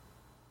 0.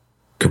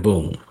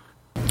 Kaboom.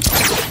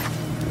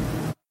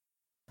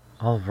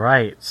 All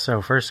right,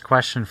 so first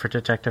question for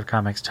Detective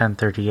Comics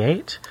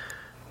 1038.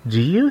 Do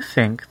you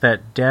think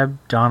that Deb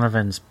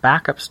Donovan's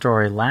backup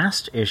story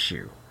last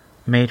issue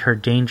made her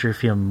danger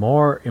feel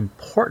more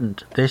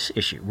important this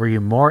issue? Were you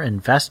more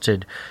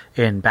invested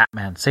in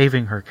Batman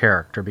saving her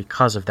character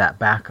because of that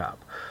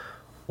backup?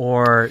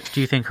 Or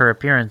do you think her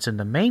appearance in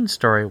the main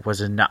story was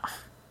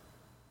enough?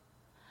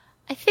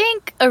 I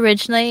think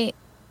originally,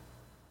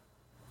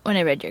 when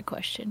I read your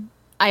question,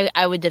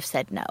 I would have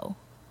said no.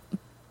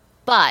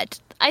 But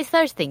I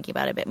started thinking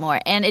about it a bit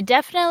more, and it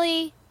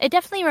definitely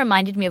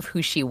reminded me of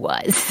who she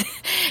was.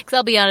 Because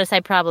I'll be honest, I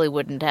probably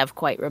wouldn't have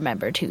quite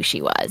remembered who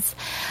she was.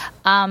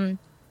 But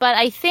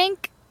I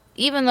think,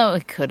 even though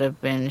it could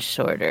have been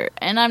shorter,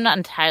 and I'm not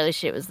entirely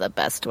sure it was the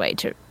best way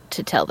to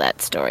tell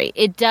that story,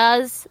 it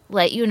does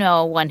let you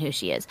know, one, who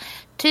she is,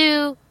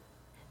 two,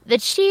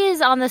 that she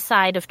is on the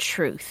side of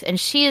truth, and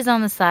she is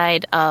on the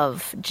side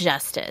of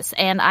justice.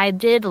 And I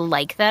did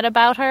like that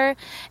about her.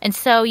 And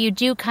so you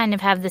do kind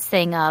of have this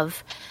thing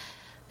of,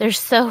 there's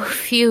so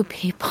few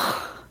people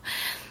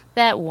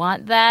that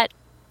want that.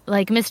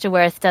 Like, Mr.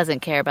 Wirth doesn't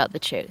care about the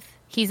truth.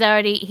 He's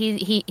already,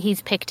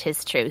 he's picked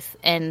his truth,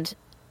 and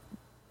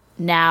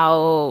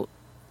now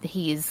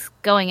he's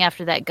going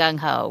after that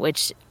gung-ho,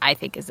 which I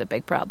think is a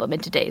big problem in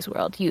today's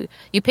world. You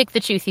pick the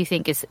truth you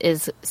think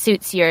is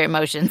suits your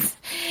emotions,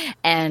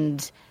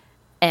 and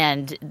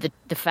the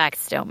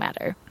facts don't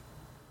matter.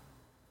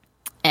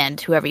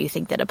 And whoever you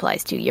think that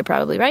applies to, you're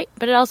probably right,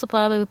 but it also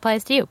probably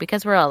applies to you,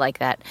 because we're all like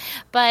that.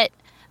 But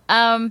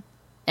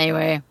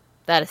anyway,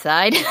 that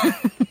aside,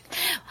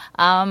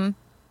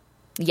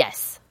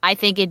 yes, I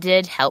think it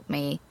did help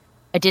me.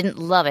 I didn't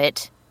love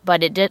it,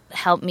 but it did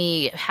help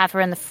me have her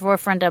in the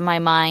forefront of my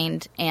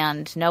mind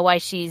and know why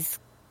she's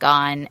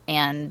gone,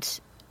 and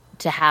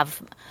to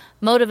have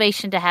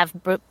motivation to have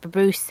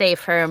Bruce save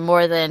her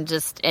more than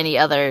just any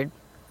other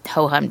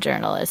ho-hum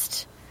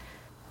journalist.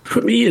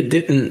 For me, it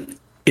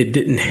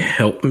didn't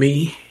help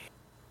me.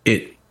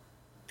 It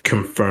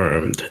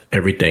confirmed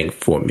everything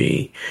for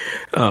me.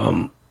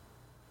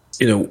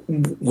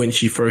 When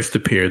she first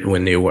appeared,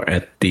 when they were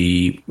at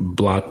the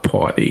block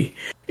party,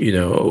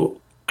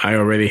 I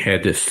already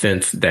had this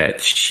sense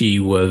that she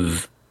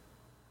was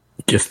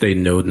just a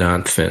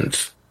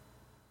no-nonsense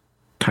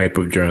type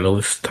of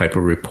journalist, type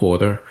of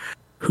reporter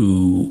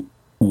who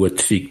would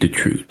seek the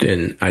truth.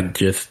 And I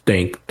just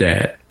think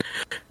that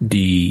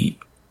the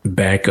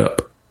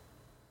backup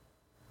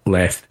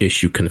last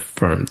issue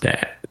confirmed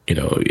that.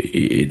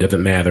 It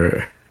doesn't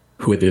matter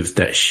who it is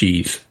that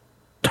she's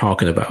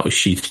talking about.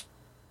 She's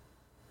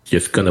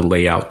just going to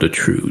lay out the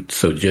truth.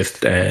 So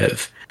just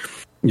as,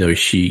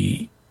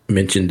 she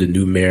mentioned the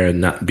new mayor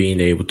not being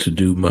able to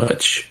do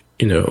much,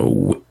 in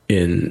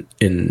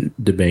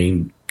the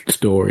main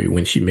story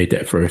when she made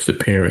that first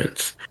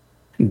appearance,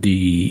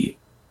 it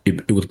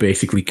was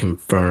basically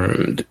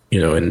confirmed,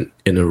 in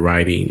the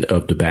writing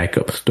of the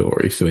backup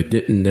story. So it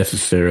didn't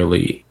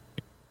necessarily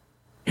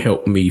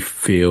help me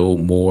feel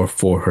more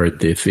for her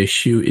this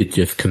issue. It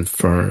just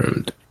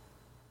confirmed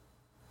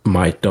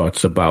my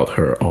thoughts about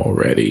her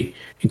already,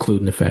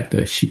 including the fact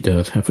that she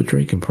does have a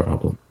drinking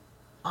problem.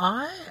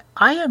 I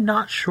am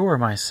not sure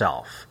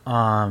myself.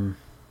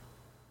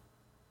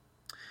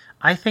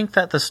 I think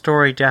that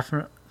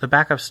the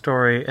backup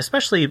story,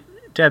 especially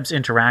Deb's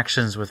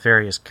interactions with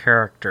various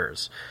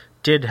characters,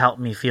 did help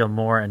me feel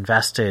more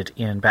invested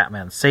in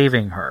Batman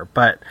saving her,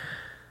 but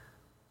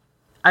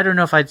I don't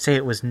know if I'd say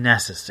it was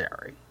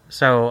necessary.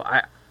 So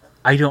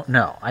I don't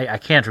know. I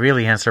can't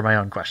really answer my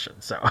own question,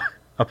 so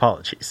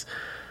apologies.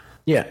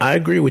 Yeah, I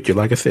agree with you.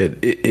 Like I said,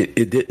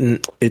 it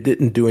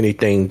didn't do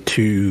anything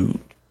to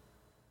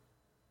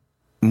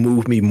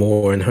move me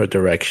more in her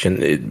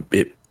direction.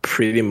 It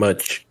pretty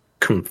much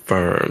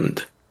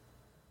confirmed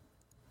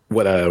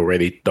what I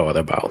already thought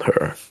about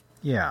her.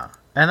 Yeah,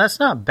 and that's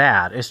not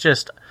bad. It's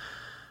just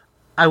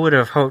I would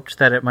have hoped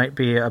that it might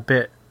be a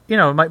bit,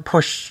 it might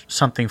push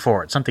something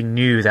forward, something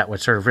new that would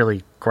sort of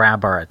really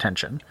grab our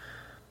attention.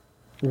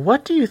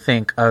 What do you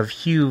think of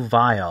Hugh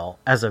Vile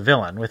as a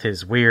villain with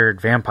his weird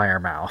vampire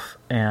mouth?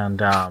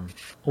 And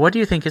what do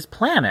you think his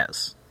plan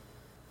is?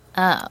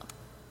 Oh.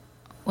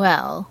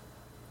 Well,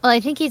 I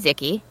think he's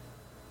icky,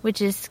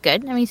 which is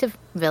good. I mean, he's a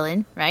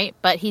villain, right?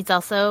 But he's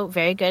also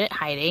very good at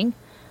hiding.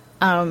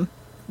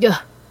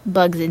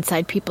 Bugs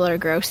inside people are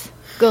gross.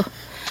 Go.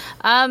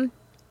 I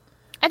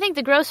think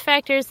the gross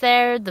factor is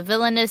there, the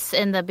villainous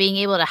and the being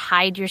able to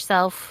hide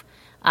yourself,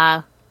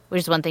 which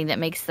is one thing that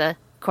makes the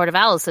Court of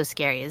Owls so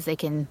scary, is they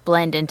can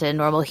blend into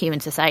normal human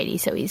society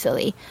so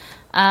easily.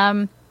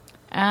 What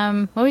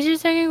was your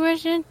second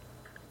question?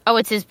 Oh,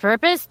 it's his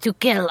purpose? To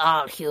kill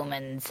all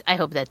humans. I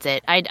hope that's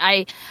it.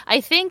 I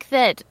think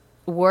that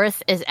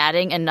Worth is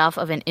adding enough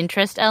of an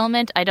interest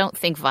element. I don't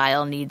think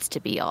Vile needs to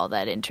be all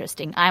that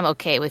interesting. I'm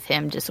okay with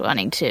him just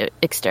wanting to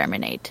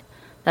exterminate.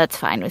 That's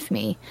fine with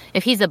me.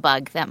 If he's a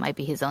bug, that might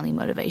be his only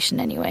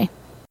motivation anyway.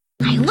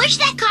 I wish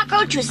that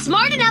cockroach was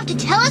smart enough to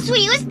tell us what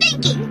he was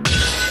thinking.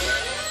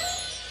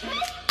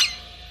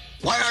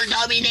 World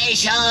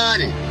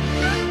domination!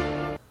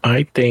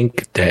 I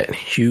think that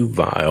Hugh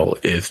Vile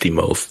is the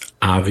most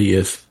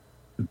obvious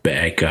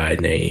bad guy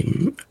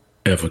name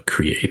ever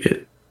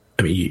created.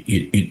 I mean,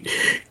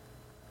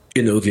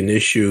 in those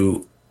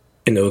initial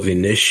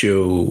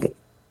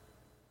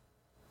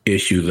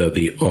issues of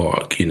the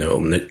arc,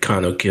 that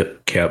kind of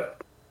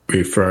kept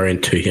referring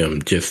to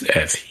him just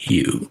as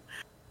Hugh.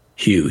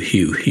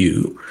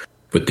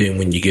 But then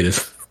when you get his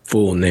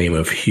full name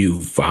of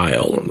Hugh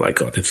Vile, I'm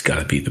like, oh, this got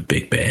to be the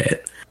big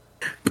bad.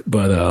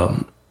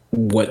 But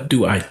what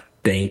do I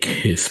think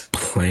his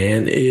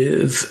plan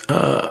is?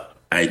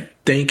 I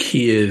think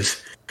he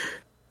is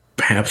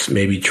perhaps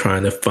maybe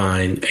trying to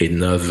find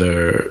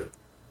another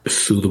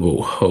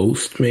suitable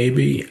host,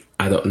 maybe.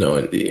 I don't know.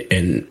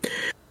 And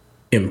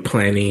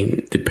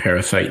implanting the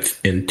parasites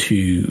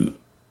into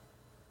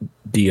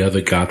the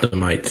other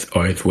Gothamites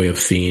are his way of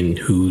seeing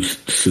who's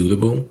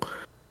suitable.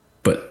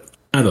 But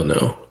I don't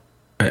know.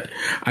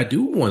 I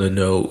do want to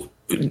know,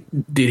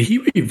 did he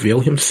reveal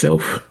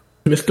himself,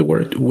 Mr.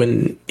 Worth,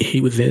 when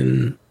he was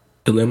in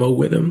the limo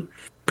with him?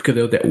 Because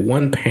there was that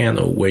one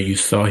panel where you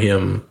saw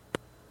him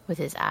with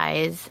his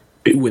eyes.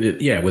 With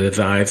his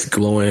eyes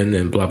glowing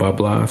and blah blah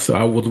blah. So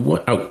I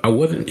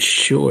wasn't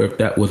sure if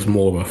that was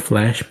more of a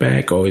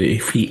flashback or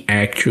if he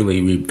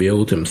actually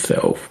revealed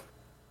himself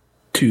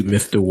to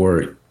Mr.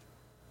 Worth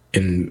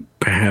and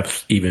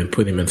perhaps even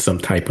put him in some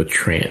type of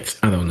trance.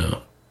 I don't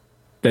know.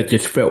 That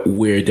just felt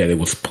weird that it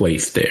was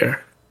placed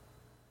there.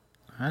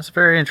 That's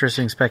very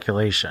interesting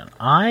speculation.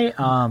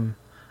 I'm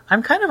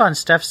kind of on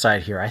Steph's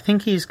side here. I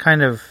think he's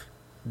kind of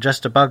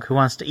just a bug who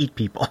wants to eat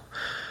people.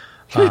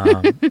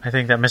 I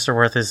think that Mr.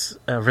 Worth is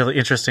a really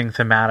interesting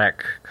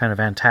thematic kind of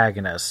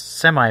antagonist,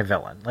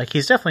 semi-villain. Like,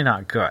 he's definitely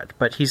not good,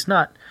 but he's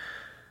not...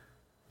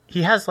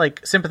 He has,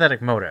 like,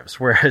 sympathetic motives,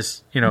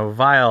 whereas,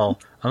 Vile,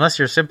 unless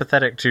you're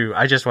sympathetic to,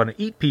 I just want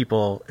to eat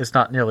people, it's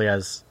not nearly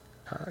as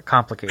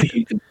complicated.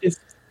 He just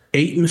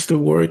ate Mr.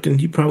 Worth, and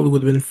he probably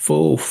would have been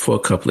full for a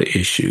couple of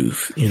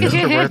issues,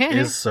 Mr. Worth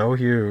is so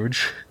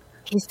huge.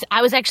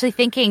 I was actually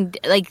thinking,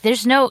 like,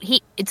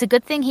 it's a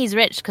good thing he's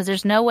rich, because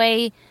there's no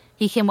way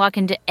he can walk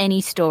into any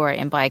store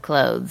and buy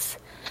clothes.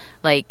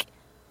 Like,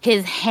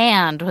 his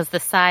hand was the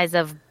size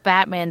of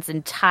Batman's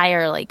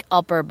entire, like,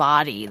 upper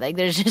body. Like,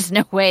 there's just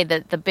no way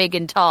that the big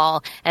and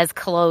tall has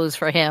clothes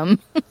for him.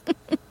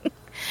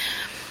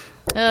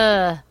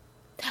 I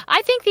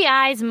think the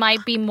eyes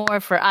might be more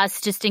for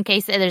us, just in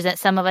case there's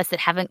some of us that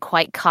haven't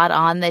quite caught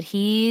on that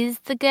he's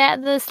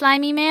the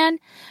slimy man.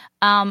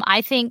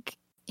 I think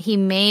he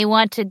may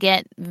want to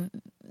get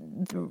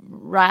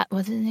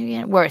what's his name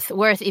again?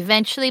 Worth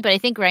eventually, but I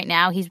think right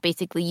now he's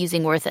basically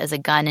using Worth as a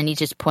gun, and he's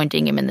just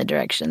pointing him in the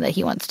direction that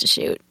he wants to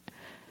shoot.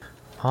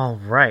 All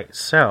right,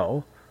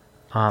 so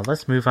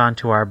let's move on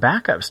to our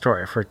backup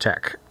story for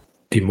Tech.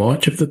 The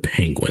March of the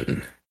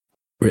Penguin,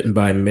 written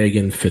by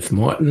Megan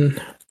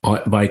Fitzmartin,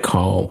 art by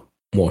Carl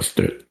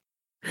Mostert.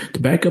 The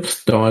backup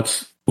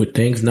starts with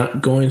things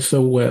not going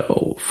so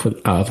well for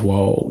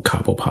Oswald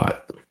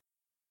Cobblepot.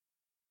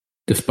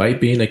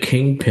 Despite being a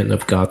kingpin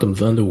of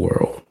Gotham's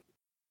underworld,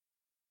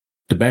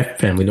 the Bat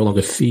family no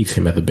longer sees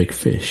him as a big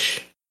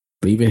fish,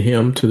 leaving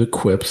him to the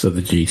quips of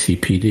the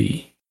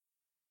GCPD.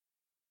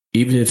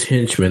 Even his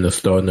henchmen are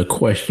starting to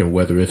question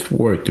whether it's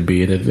worth it to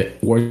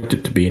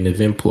be in his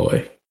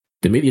employ.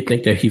 The media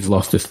think that he's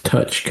lost his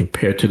touch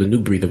compared to the new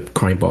breed of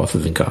crime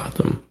bosses in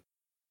Gotham.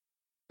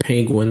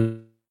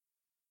 Penguin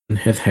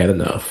has had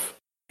enough.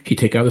 He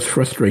take out his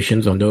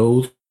frustrations on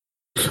those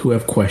who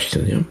have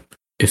questioned him.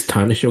 It's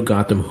time to show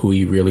Gotham who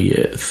he really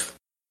is.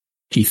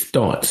 He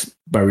starts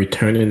by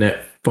returning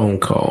that phone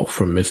call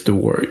from Mr.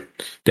 Wirt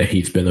that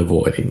he's been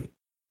avoiding.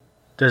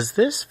 Does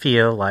this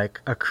feel like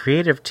a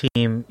creative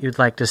team you'd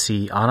like to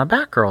see on a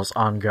Batgirls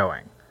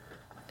ongoing?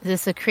 Is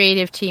this a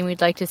creative team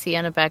we'd like to see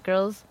on a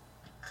Batgirls?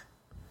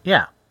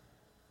 Yeah.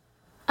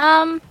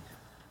 Tamaki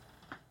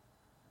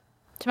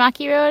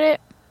wrote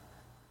it?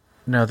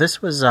 No,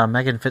 this was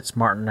Megan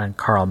Fitzmartin and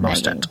Carl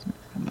Mostert.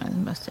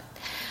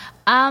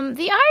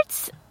 The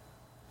arts,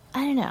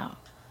 I don't know.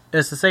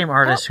 It's the same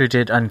artist who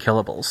did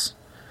Unkillables.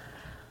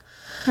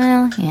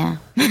 Well, yeah.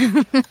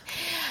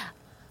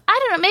 I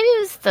don't know. Maybe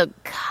it was the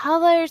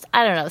colors.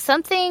 I don't know.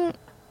 Something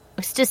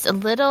was just a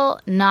little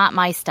not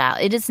my style.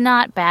 It is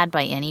not bad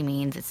by any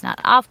means. It's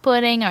not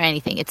off-putting or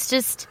anything. It's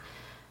just,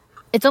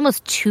 it's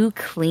almost too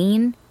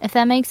clean, if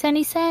that makes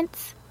any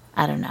sense.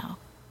 I don't know.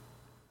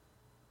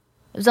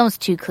 It was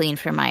almost too clean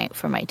for my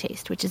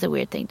taste, which is a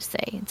weird thing to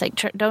say. It's like,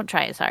 don't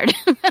try as hard.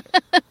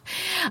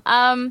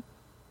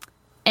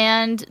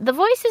 And the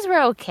voices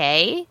were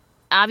okay.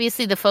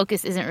 Obviously, the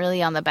focus isn't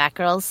really on the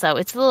Batgirls, so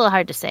it's a little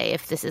hard to say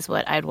if this is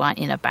what I'd want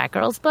in a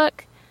Batgirls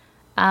book.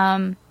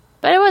 But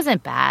it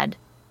wasn't bad.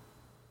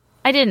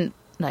 I didn't,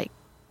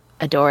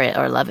 adore it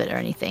or love it or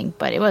anything,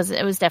 but it was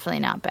definitely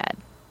not bad.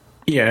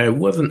 Yeah, it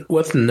wasn't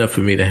enough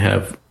for me to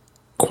have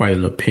quite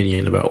an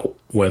opinion about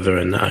whether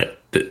or not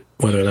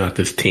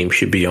this team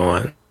should be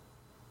on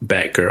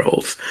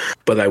Batgirls.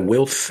 But I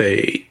will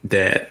say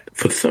that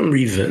for some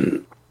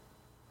reason,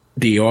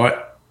 the art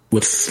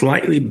was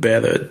slightly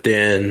better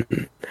than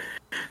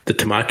the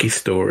Tamaki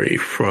story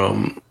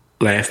from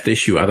last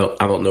issue. I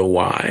don't know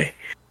why,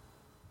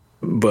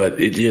 but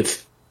it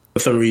just, for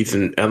some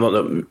reason, I don't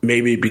know,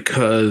 maybe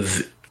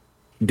because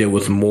there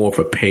was more of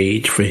a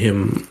page for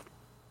him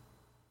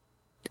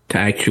to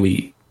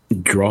actually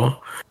draw.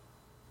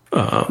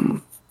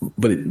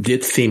 But it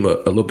did seem a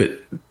little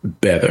bit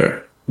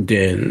better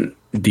than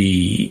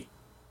the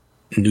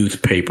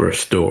newspaper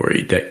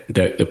story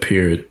that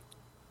appeared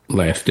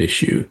last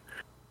issue.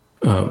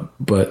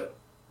 But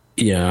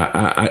yeah,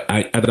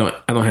 I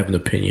don't have an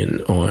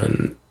opinion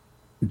on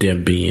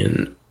them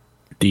being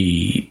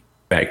the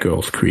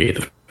Batgirls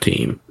creative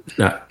team.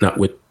 Not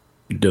with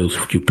those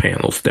few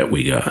panels that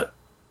we got.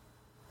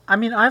 I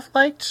mean, I've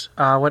liked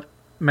what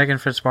Megan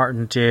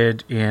Fitzmartin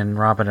did in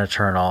Robin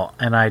Eternal,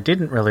 and I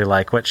didn't really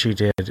like what she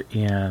did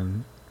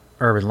in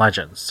Urban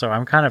Legends. So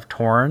I'm kind of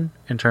torn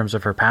in terms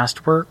of her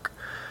past work.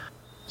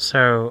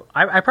 So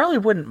I probably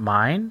wouldn't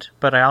mind,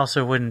 but I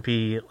also wouldn't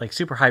be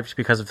super hyped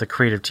because of the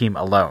creative team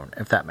alone,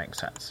 if that makes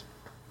sense.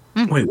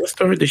 Wait, what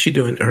story did she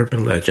do in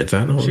Urban Legends? I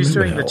don't remember. She's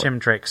doing the Tim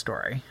Drake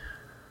story.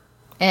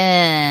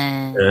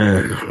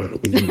 No.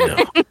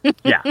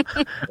 Yeah.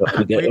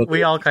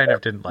 We all kind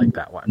of didn't like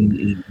that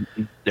one.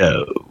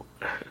 No.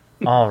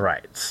 All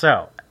right.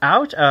 So,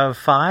 out of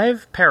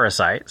 5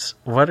 parasites,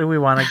 what do we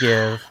want to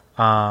give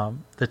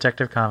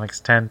Detective Comics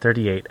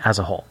 1038 as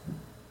a whole?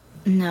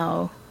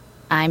 No.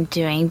 I'm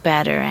doing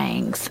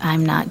Batarangs.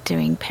 I'm not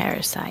doing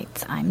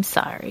Parasites. I'm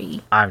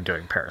sorry. I'm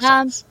doing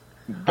Parasites.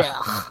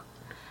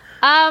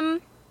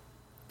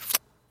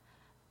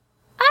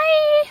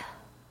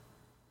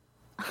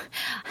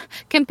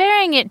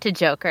 Comparing it to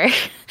Joker,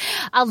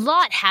 a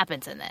lot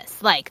happens in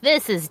this.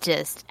 This is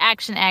just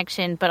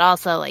action, but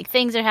also,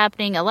 things are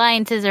happening,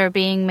 alliances are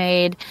being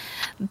made,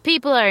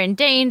 people are in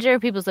danger,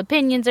 people's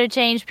opinions are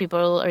changed,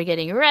 people are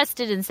getting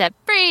arrested and set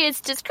free. It's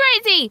just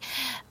crazy.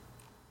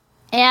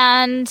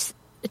 And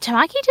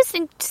Tamaki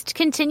just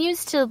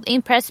continues to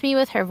impress me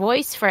with her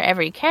voice for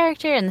every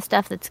character and the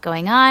stuff that's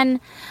going on.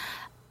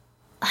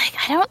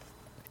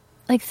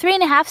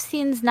 3.5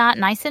 seems not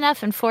nice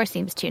enough, and 4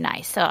 seems too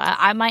nice. So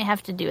I might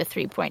have to do a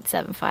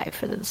 3.75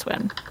 for this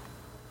one.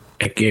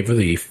 I gave it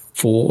a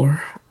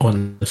 4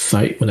 on the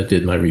site when I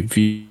did my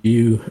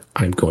review.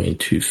 I'm going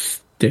to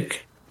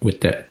stick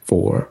with that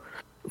 4.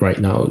 Right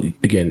now,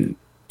 again,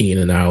 Ian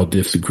and I will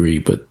disagree,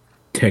 but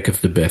Tech is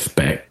the best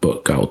back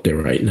book out there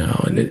right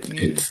now. And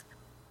it's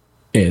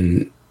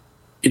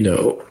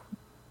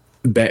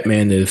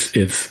Batman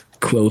is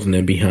closing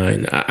in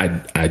behind.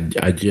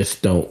 I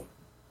just don't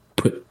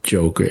put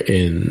Joker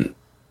in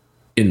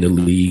the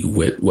league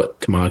with what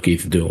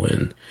Tamaki's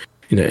doing,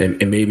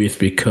 and maybe it's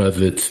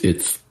because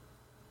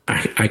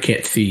I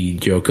can't see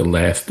Joker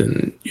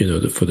lasting,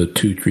 for the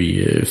 2-3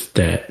 years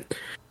that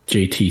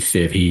JT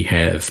said he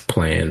has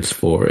plans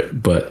for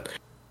it. But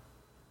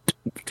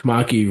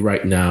Tamaki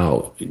right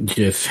now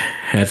just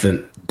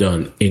hasn't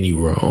done any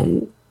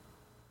wrong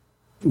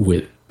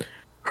with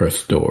her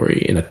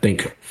story, and I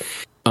think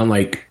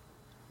unlike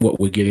what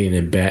we're getting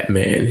in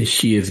Batman,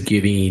 she is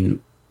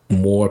getting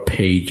more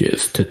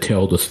pages to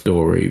tell the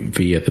story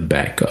via the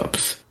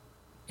backups.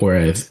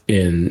 Whereas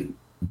in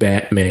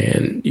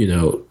Batman,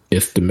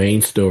 it's the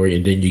main story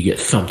and then you get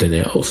something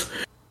else.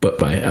 But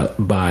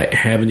by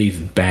having these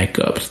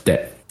backups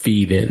that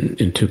feed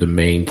into the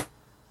main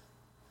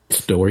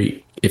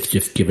story. It's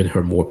just giving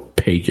her more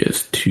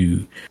pages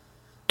to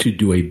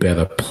do a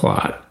better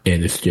plot,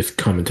 and it's just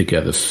coming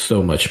together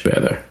so much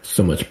better.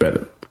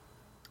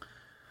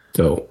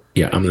 So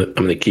yeah, I'm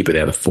gonna keep it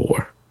at a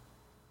 4.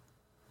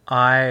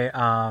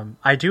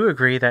 I do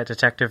agree that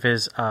Detective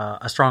is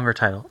a stronger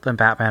title than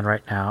Batman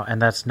right now,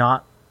 and that's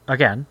not,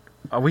 again,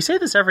 we say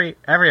this every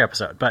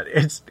episode, but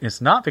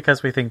it's not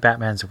because we think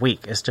Batman's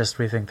weak. It's just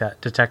we think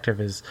that Detective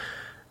is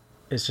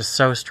just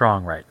so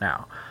strong right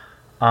now.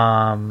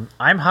 I'm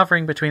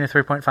hovering between a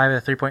 3.5 and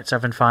a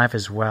 3.75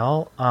 as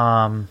well.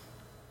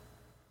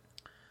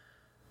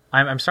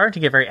 I'm starting to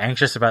get very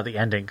anxious about the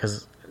ending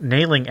because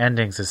nailing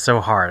endings is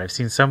so hard. I've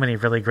seen so many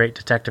really great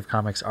Detective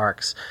Comics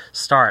arcs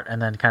start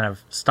and then kind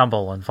of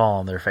stumble and fall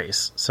on their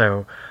face.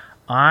 So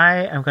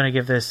I am going to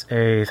give this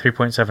a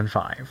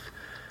 3.75.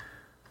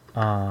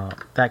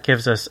 That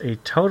gives us a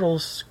total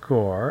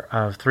score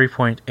of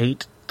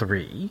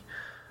 3.83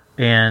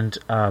 and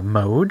a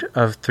mode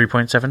of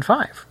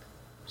 3.75.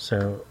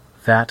 So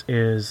that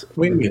is...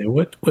 Wait a minute,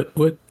 what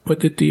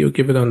did Dio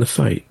give it on the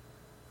site?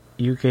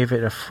 You gave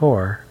it a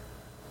 4.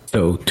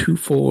 So 2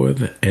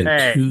 4s and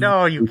hey, 2...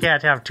 no, you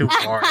can't have 2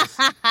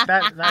 4s.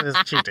 that is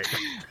cheating.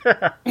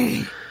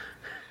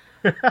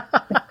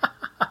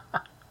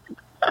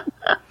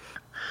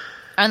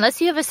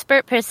 Unless you have a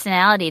spurt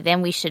personality,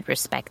 then we should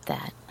respect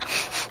that.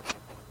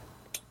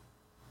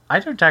 I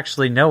don't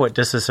actually know what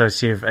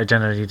dissociative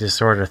identity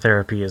disorder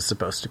therapy is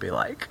supposed to be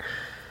like.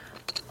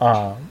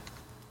 My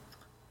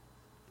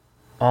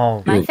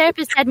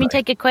therapist had me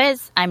take a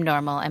quiz. I'm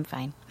normal. I'm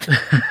fine.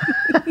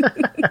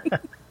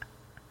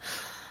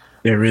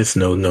 There is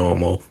no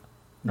normal.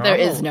 There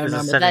is no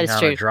normal. That is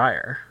true.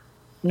 Dryer.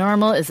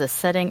 Normal is a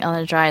setting on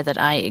a dryer that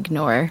I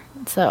ignore,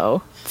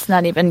 so it's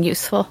not even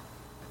useful.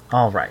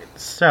 All right,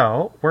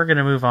 so we're going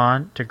to move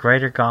on to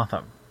Greater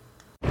Gotham.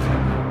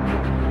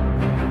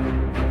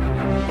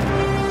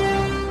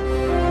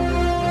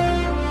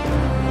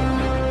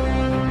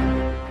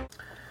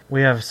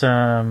 We have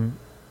some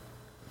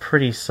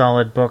pretty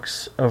solid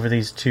books over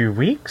these 2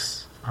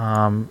 weeks,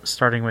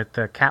 starting with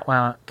the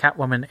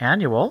Catwoman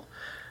Annual.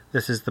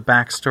 This is the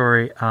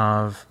backstory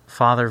of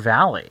Father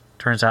Valley.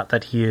 Turns out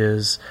that he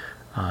is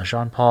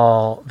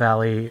Jean-Paul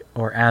Valley,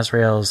 or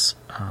Azrael's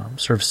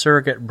sort of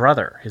surrogate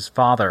brother. His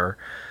father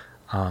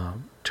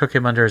took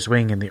him under his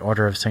wing in the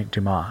Order of Saint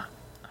Dumas.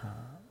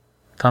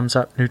 Thumbs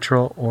up,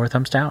 neutral, or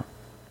thumbs down?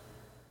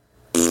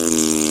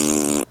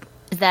 Is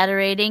that a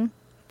rating?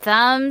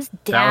 Thumbs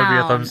down. That would be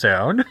a thumbs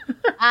down.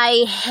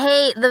 I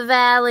hate the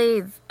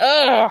Valleys.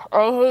 Ugh,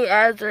 I hate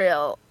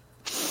Azrael.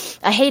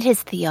 I hate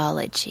his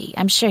theology.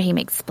 I'm sure he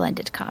makes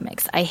splendid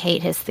comics. I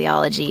hate his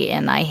theology,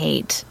 and I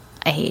hate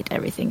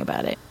everything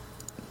about it.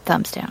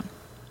 Thumbs down.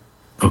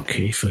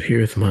 Okay, so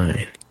here's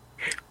mine.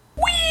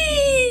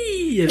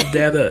 Whee! Is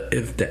that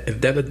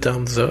a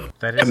thumbs up?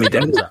 That is a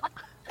thumbs up.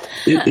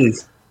 It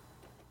is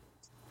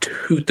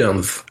 2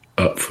 thumbs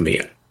up for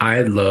me.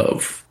 I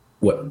love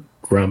what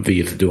Ram V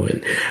is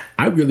doing.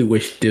 I really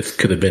wish this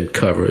could have been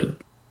covered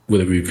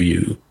with a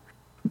review,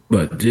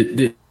 but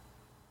this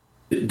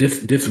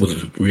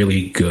was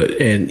really good.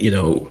 And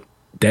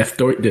that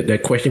story,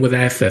 that question was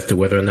asked as to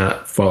whether or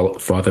not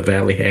Father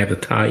Valley had a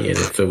tie-in, and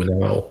so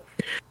now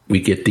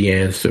we get the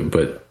answer.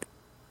 But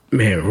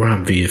man,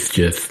 Ram V is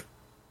just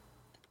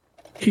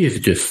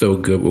so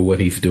good with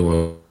what he's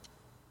doing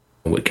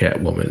with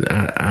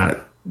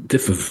Catwoman.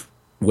 This is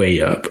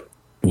way up,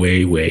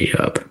 way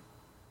up.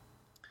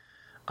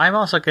 I'm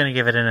also going to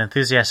give it an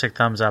enthusiastic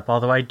thumbs up,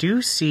 although I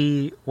do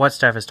see what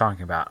Steph is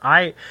talking about.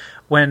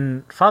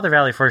 When Father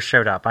Valley first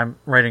showed up, I'm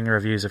writing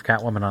reviews of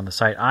Catwoman on the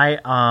site, I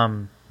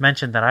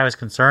mentioned that I was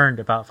concerned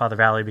about Father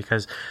Valley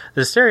because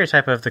the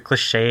stereotype of the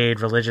cliched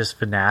religious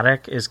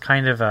fanatic is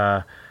kind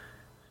of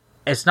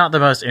it's not the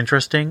most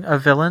interesting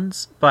of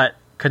villains, but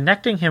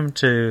connecting him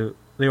to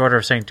the Order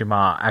of Saint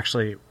Dumas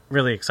actually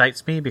really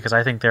excites me because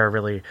I think they're a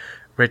really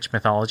rich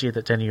mythology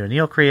that Denny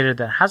O'Neil created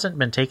that hasn't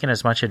been taken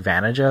as much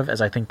advantage of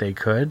as I think they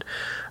could.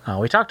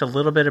 We talked a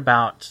little bit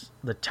about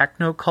the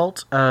techno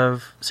cult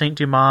of Saint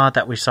Dumas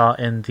that we saw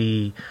in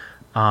the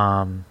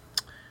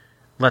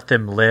Let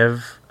Them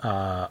Live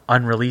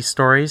unreleased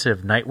stories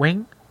of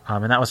Nightwing,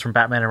 and that was from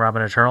Batman and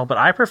Robin Eternal, but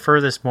I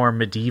prefer this more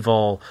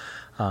medieval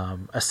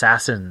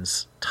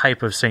assassins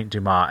type of Saint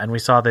Dumas, and we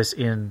saw this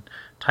in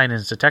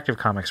Tynan's Detective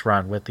Comics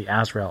run with the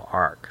Azrael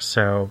arc.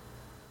 So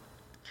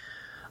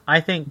I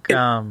think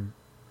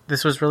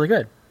this was really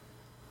good.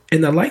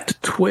 And I like the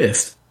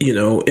twist,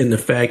 in the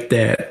fact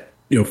that,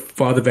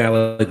 Father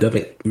Valley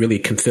doesn't really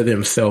consider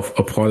himself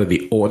a part of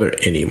the Order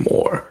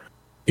anymore.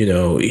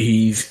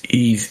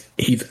 He's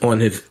on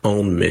his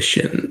own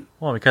mission.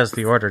 Well, because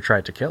the Order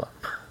tried to kill him.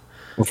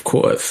 Of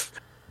course.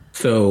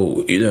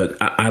 So,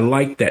 I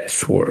like that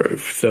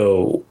swerve.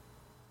 So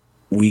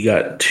we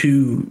got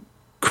 2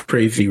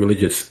 crazy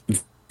religious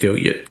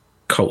affiliate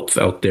cults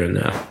out there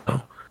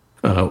now.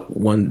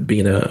 One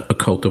being a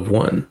cult of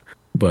one.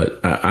 But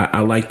I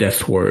like that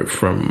swerve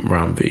from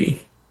Ram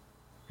V.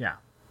 Yeah.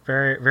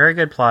 Very, very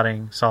good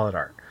plotting, solid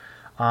art.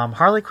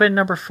 Harley Quinn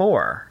number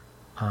 4.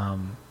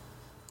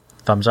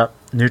 Thumbs up,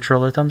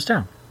 neutral, or thumbs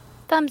down?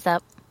 Thumbs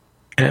up.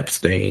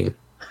 Abstain.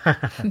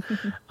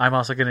 I'm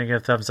also going to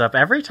give thumbs up.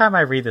 Every time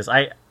I read this,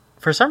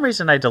 for some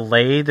reason I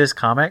delay this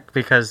comic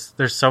because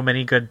there's so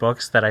many good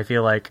books that I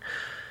feel like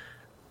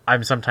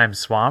I'm sometimes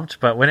swamped.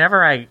 But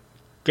whenever I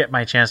get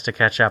my chance to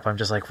catch up, I'm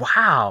just like,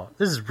 wow,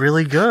 this is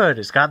really good.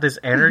 It's got this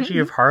energy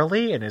of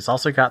Harley, and it's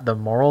also got the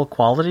moral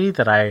quality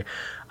that I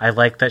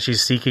like, that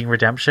she's seeking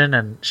redemption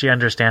and she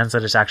understands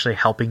that it's actually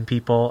helping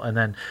people. And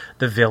then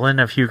the villain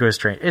of Hugo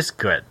Strange, it's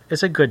good.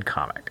 It's a good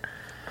comic.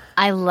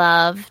 I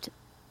loved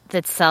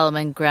that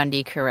Solomon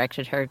Grundy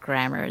corrected her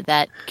grammar.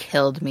 That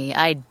killed me.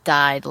 I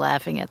died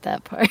laughing at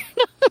that part.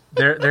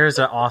 There's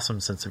an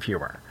awesome sense of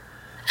humor.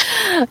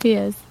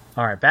 Yes.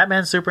 All right,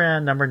 Batman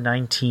Superman number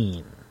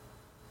 19.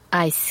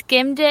 I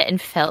skimmed it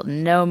and felt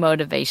no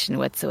motivation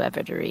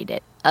whatsoever to read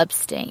it.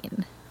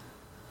 Abstain.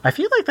 I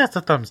feel like that's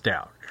a thumbs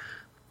down.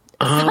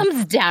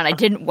 Thumbs down. I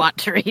didn't want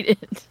to read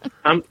it.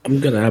 I'm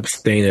going to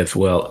abstain as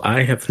well.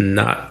 I have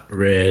not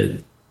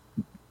read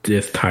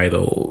this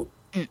title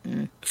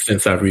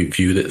since I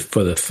reviewed it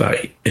for the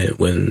site. And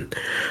when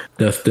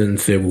Dustin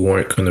said we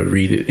weren't going to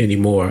read it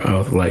anymore, I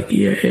was like,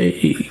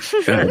 yay.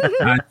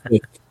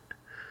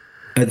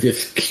 I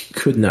just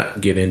could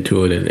not get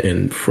into it.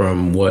 And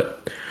from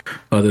what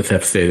others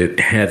have said, it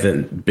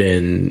hasn't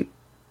been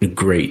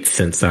great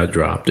since I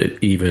dropped it,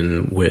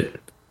 even with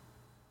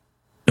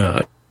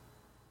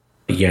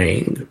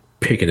Yang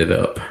picking it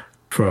up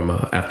from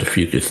After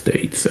Future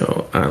State.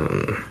 So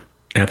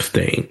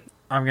abstain.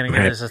 I'm going to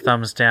give this a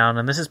thumbs down,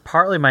 and this is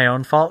partly my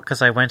own fault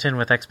because I went in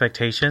with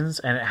expectations,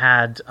 and it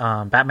had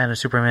Batman and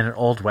Superman in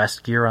Old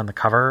West gear on the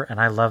cover, and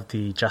I love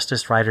the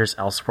Justice Riders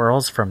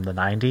Elseworlds from the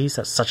 90s.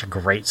 That's such a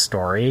great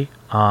story.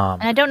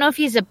 And I don't know if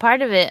he's a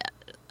part of it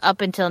up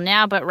until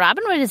now, but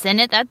Robin Hood is in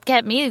it. That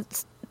kept me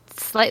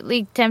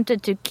slightly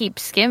tempted to keep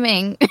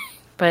skimming.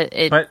 But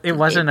it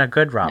wasn't a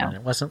good Robin. No.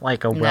 It wasn't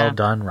like a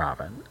well-done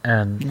Robin.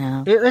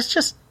 And it was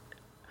just...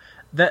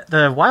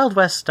 The Wild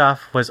West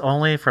stuff was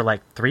only for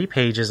like 3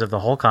 pages of the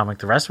whole comic.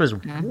 The rest was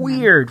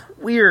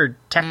weird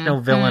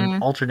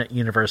techno-villain alternate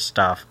universe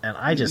stuff. And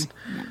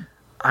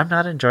I'm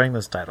not enjoying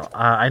this title.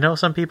 I know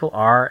some people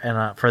are,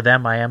 and for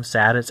them I am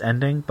sad it's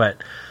ending,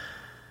 but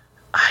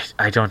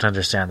I don't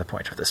understand the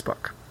point of this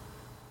book.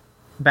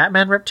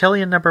 Batman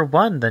Reptilian number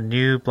 1, the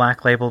new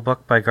Black Label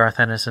book by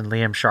Garth Ennis and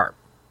Liam Sharp.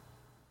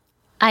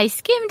 I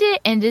skimmed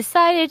it and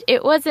decided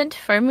it wasn't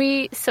for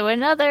me, so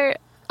another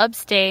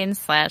abstain /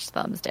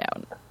 thumbs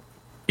down.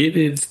 It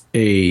is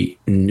a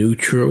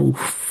neutral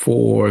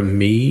for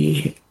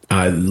me.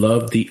 I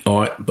love the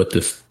art, but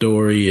the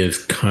story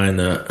is kind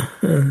of...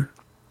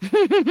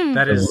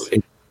 That is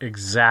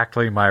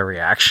exactly my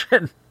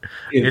reaction.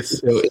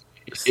 It's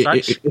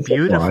such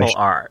beautiful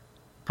art,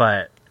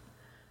 but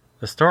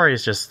the story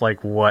is just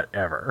like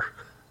whatever.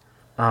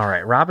 All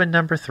right, Robin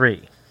number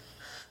 3.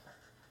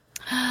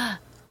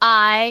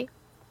 I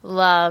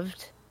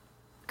loved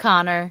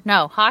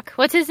Hawk.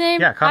 What's his name?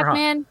 Yeah, Connor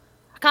Hawk.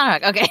 Connor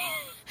Hawk. Okay.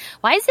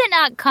 Why is it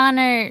not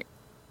Connor?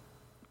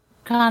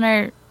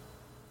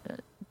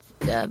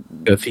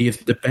 Because he is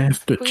the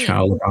bastard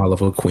child of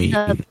Oliver Queen.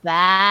 The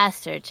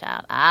bastard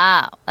child.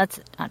 Oh, that's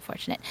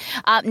unfortunate.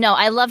 No,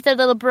 I love their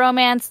little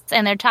bromance,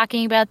 and they're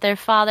talking about their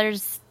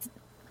father's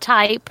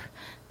type.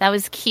 That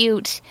was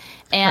cute.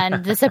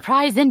 And the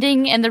surprise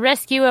ending and the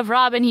rescue of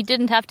Robin, he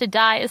didn't have to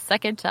die a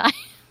second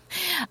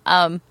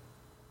time.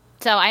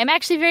 So I'm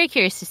actually very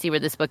curious to see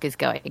where this book is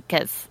going,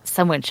 because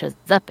someone shows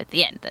up at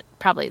the end that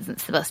probably isn't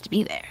supposed to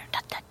be there. Da,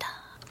 da, da.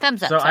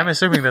 Thumbs up. So I'm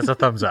assuming that's a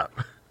thumbs up.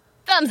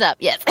 Thumbs up,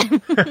 yes.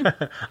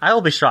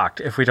 I'll be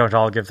shocked if we don't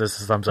all give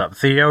this a thumbs up.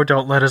 Theo,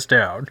 don't let us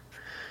down.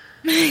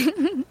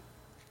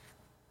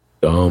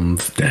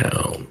 Thumbs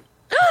down.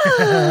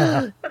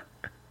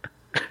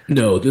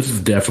 No, this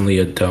is definitely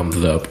a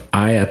thumbs up.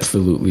 I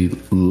absolutely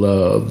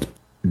loved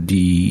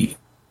the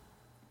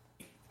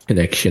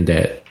connection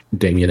that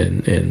Damian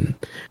and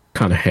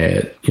Connor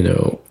had,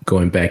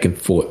 going back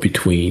and forth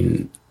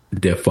between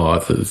their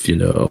fathers,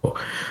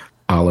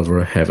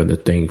 Oliver having a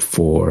thing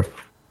for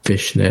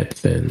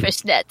fishnets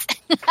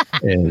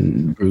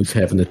and Bruce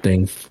having a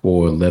thing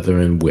for leather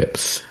and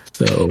whips.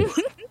 So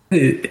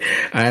I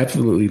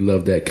absolutely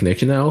love that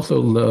connection. I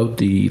also love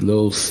the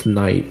little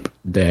snipe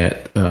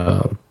that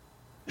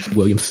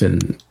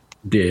Williamson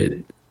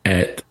did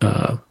at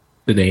the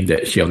name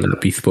that shall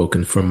not be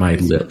spoken from my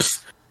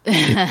lips.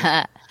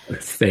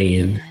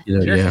 Saying,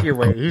 you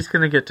wait, he's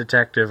going to get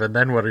detective, and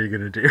then what are you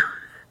going to do?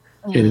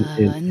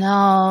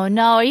 No,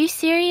 are you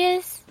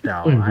serious?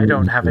 No, I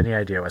don't have any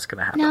idea what's going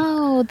to happen.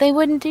 No, they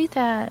wouldn't do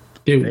that.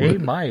 They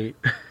might.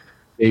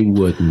 They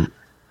wouldn't.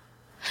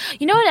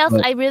 You know what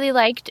else I really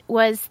liked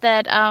was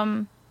that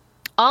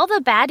all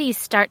the baddies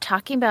start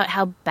talking about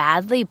how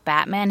badly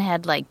Batman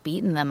had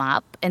beaten them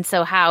up, and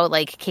so how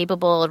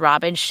capable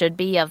Robin should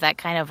be of that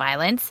kind of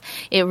violence.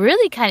 It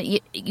really kind of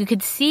you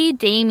could see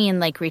Damian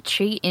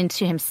retreat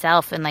into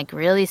himself and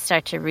really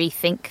start to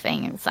rethink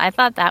things. I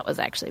thought that was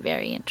actually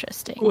very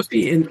interesting. Well,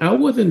 see, and I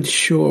wasn't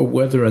sure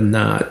whether or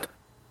not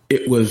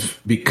it was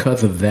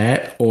because of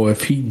that, or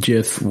if he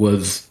just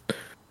was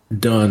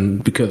done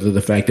because of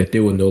the fact that they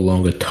were no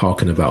longer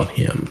talking about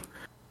him.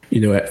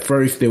 At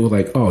first they were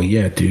like, "Oh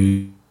yeah,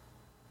 dude,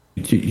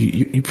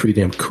 you pretty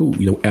damn cool."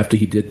 After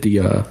he did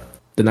the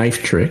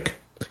knife trick,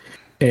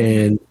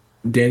 and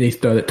then he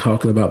started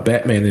talking about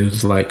Batman. It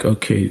was like,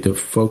 okay, the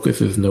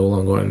focus is no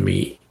longer on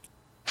me.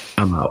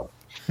 I'm out.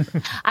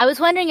 I was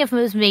wondering if it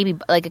was maybe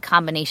like a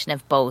combination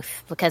of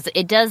both, because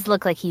it does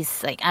look like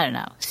he's like, I don't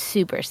know,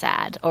 super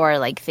sad or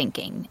like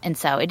thinking. And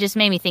so it just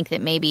made me think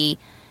that maybe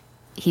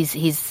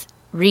he's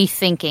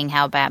rethinking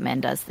how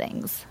Batman does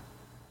things.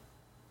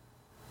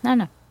 I don't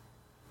know.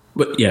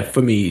 But yeah,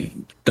 for me,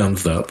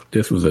 thumbs up.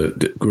 This was a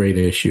great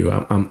issue.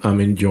 I'm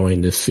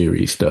enjoying this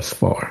series thus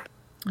far.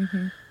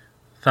 Mm-hmm.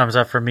 Thumbs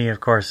up for me, of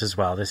course, as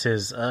well. This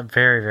is a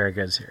very, very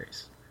good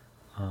series.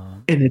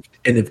 And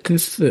if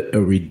this is a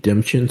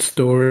redemption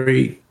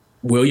story,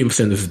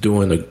 Williamson is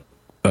doing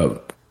a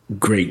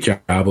great job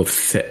of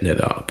setting it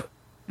up.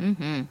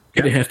 Mm-hmm.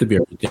 It has to be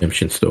a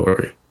redemption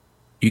story.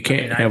 You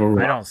can't have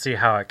I don't see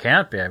how it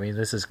can't be. I mean,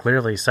 this is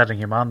clearly setting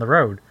him on the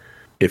road.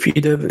 If he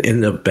doesn't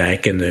end up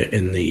back in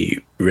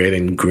the red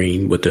and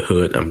green with the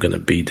hood, I'm going to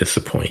be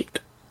disappointed.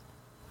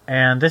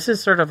 And this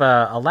is sort of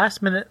a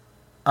last minute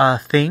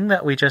thing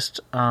that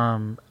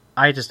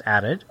I just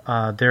added.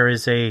 There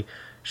is a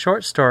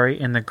short story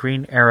in the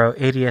Green Arrow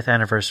 80th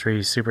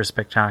Anniversary Super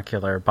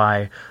Spectacular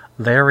by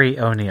Larry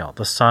O'Neill,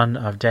 the son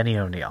of Denny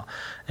O'Neill.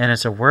 And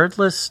it's a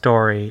wordless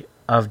story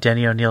of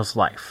Denny O'Neill's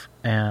life.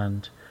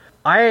 And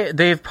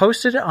they've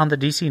posted it on the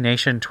DC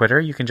Nation Twitter.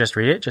 You can just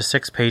read it, just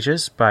 6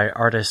 pages by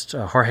artist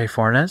Jorge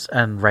Fornes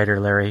and writer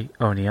Larry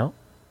O'Neill.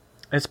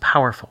 It's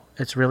powerful.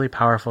 It's really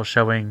powerful,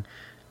 showing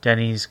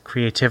Denny's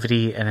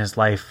creativity and his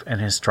life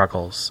and his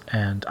struggles.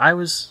 And I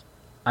was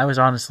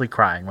honestly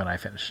crying when I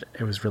finished it.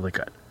 It was really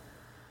good.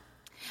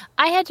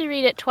 I had to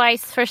read it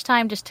twice. First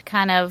time just to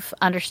kind of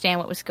understand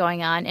what was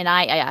going on. And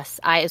I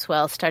as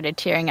well started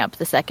tearing up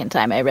the second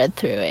time I read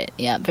through it.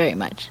 Yeah, very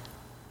much.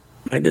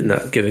 I did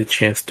not get a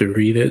chance to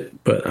read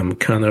it, but I'm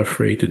kind of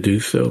afraid to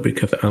do so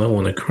because I don't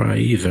want to cry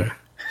either.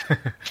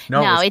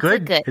 No, it's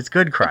good. It's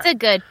good cry. It's a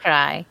good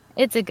cry.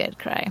 It's a good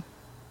cry.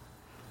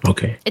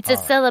 Okay. It's a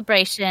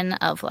celebration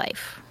of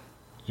life.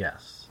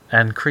 Yes.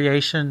 And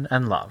creation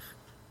and love.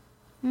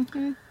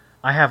 Mm-hmm.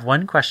 I have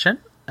one question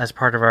as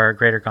part of our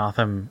Greater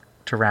Gotham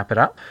to wrap it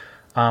up.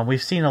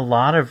 We've seen a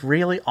lot of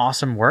really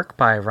awesome work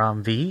by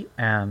Ram V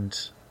and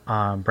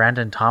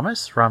Brandon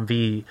Thomas. Ram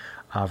V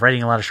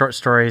writing a lot of short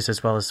stories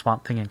as well as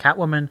Swamp Thing and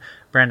Catwoman.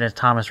 Brandon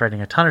Thomas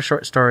writing a ton of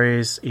short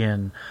stories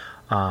in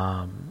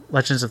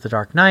Legends of the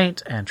Dark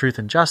Knight and Truth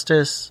and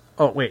Justice.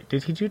 Oh, wait,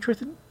 did he do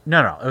Truth and...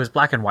 No, it was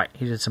Black and White.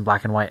 He did some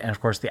Black and White, and of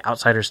course the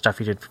Outsiders stuff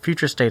he did for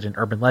Future State and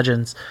Urban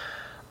Legends.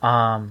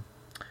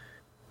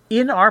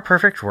 In our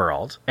perfect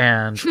world,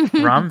 and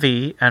Ram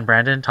V and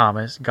Brandon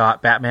Thomas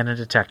got Batman and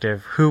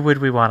Detective, who would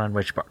we want on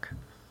which book?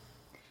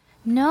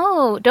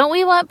 No, don't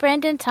we want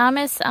Brandon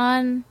Thomas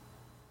on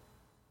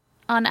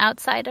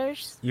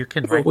Outsiders? You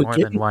can write more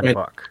than one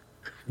book.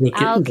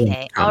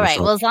 Okay, all right.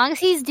 Well, as long as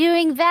he's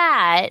doing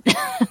that,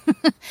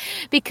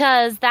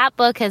 because that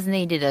book has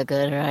needed a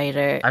good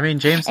writer. I mean,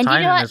 James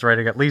Tynion is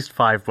writing at least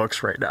 5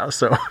 books right now,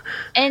 so...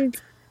 And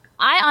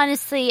I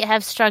honestly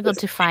have struggled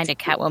to find a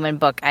Catwoman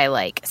book I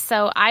like,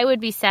 so I would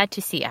be sad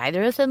to see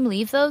either of them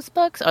leave those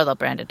books, although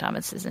Brandon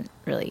Thomas isn't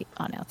really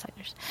on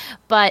Outsiders.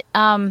 But,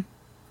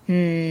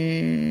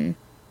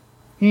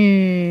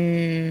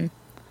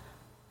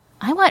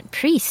 I want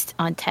Priest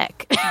on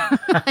Tech.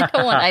 I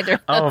don't want either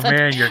of them. Oh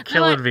man, you're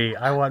killing me.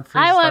 I want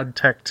Priest on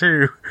Tech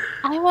too.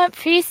 I want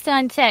Priest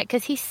on Tech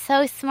because he's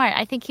so smart.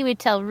 I think he would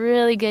tell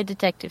really good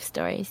detective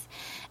stories.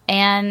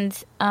 And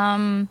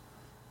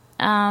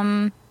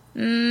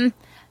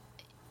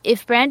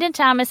if Brandon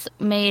Thomas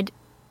made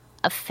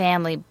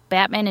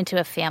Batman into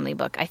a family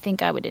book, I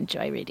think I would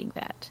enjoy reading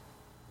that.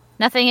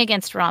 Nothing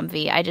against Ram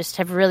V. I just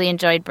have really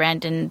enjoyed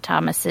Brandon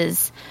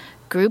Thomas's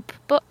group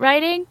book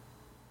writing,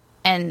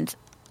 and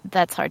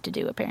that's hard to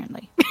do,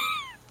 apparently.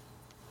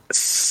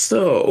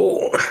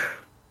 So,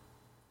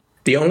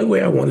 the only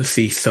way I want to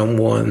see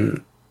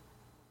someone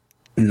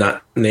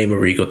not name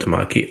Arigo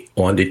Tamaki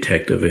on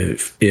Detective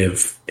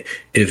is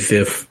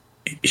if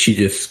she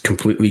just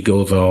completely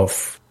goes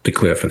off the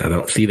cliff, and I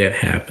don't see that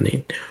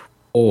happening.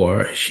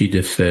 Or she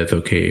just says,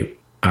 okay,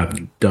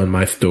 I've done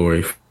my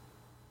story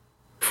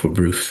for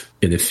Bruce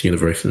in this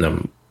universe, and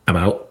I'm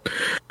out.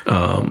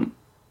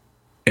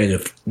 And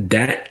if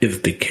that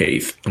is the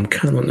case, I'm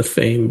kind of on the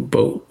same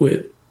boat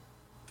with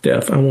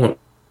Steph. I want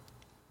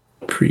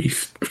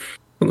Priest.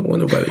 I don't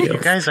want nobody else. You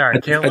guys are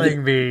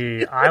killing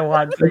me. I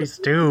want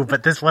Priest too,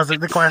 but this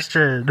wasn't the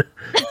question.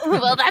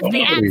 Well, that's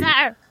the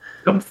answer.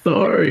 I'm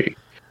sorry.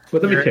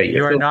 But let me tell you.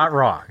 You are not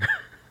wrong.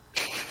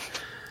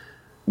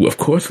 Well, of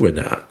course we're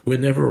not. We're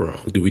never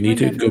wrong. Do we need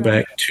to go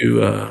back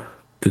to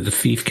the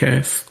Deceased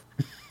cast?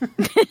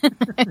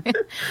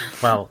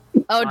 Well,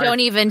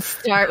 don't even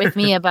start with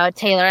me about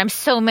Taylor. I'm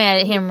so mad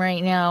at him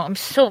right now. I'm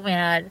so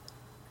mad.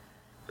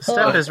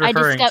 Steph is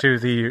referring to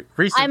the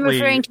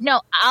recently...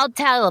 I'll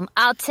tell him.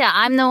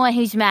 I'm the one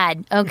who's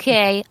mad.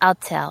 Okay, I'll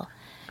tell.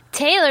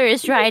 Taylor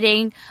is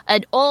writing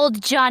an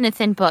old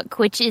Jonathan book,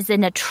 which is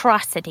an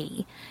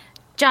atrocity.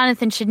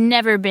 Jonathan should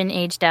never have been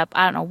aged up.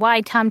 I don't know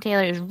why Tom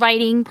Taylor is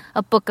writing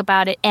a book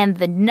about it. And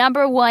the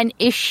number 1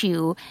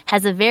 issue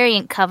has a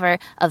variant cover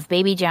of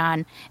Baby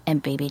John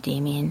and Baby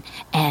Damien.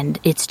 And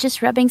it's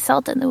just rubbing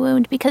salt in the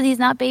wound because he's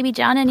not Baby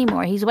John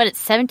anymore. He's,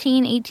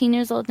 17, 18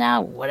 years old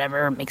now?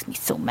 Whatever. It makes me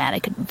so mad I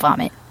could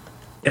vomit.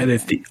 That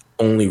is the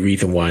only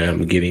reason why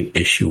I'm getting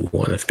issue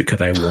 1. It's because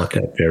I want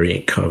that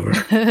variant cover.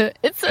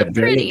 It's so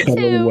pretty,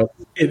 too.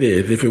 It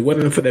is. If it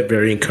wasn't for that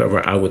variant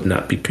cover, I would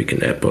not be picking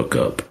that book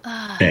up.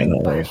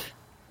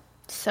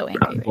 So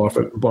angry.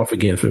 Barf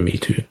again for me,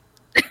 too.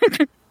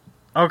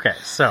 Okay,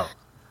 so.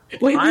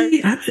 Wait,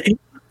 I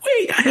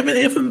haven't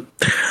answered.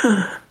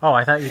 Oh,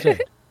 I thought you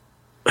did.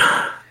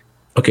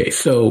 Okay,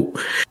 so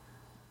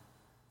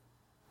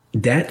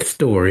that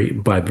story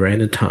by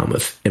Brandon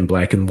Thomas in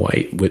black and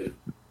white with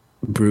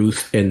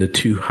Bruce and the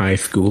 2 high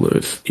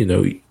schoolers,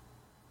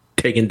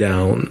 taking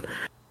down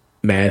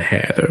Mad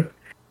Hatter,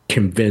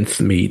 convinced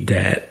me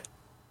that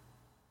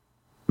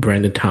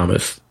Brandon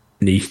Thomas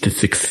needs to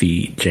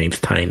succeed James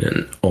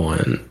Tynion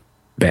on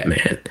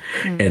Batman.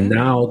 Mm-hmm. And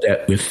now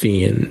that we're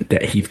seeing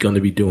that he's going to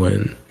be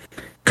doing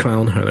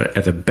Clown Hunter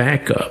as a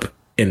backup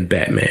in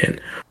Batman,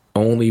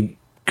 only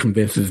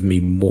convinces me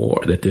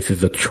more that this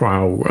is a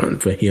trial run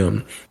for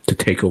him to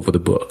take over the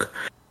book.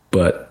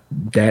 But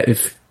that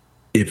is,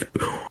 if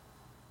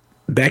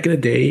back in the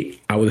day,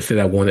 I would have said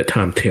I wanted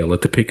Tom Taylor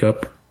to pick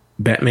up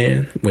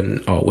Batman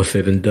when all was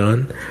said and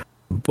done.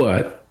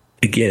 But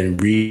again,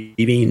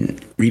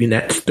 reading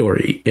that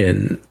story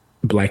in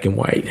black and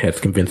white has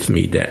convinced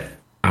me that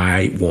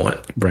I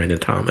want Brandon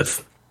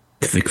Thomas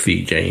to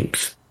succeed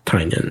James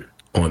Tynion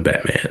on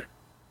Batman.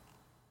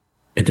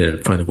 And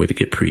then find a way to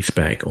get Priest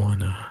back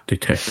on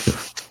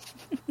Detective.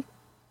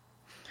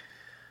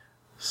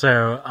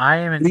 So I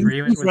am in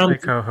agreement with my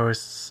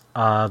co-hosts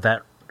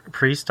that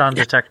Priest on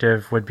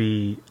Detective would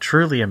be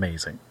truly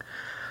amazing.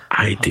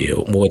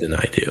 Ideal, more than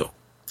ideal.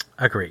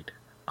 Agreed.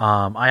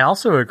 I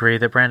also agree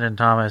that Brandon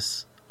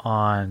Thomas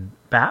on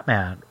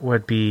Batman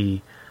would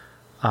be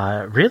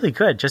really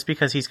good, just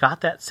because he's got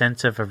that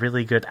sense of a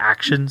really good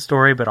action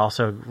story, but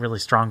also really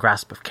strong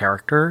grasp of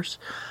characters.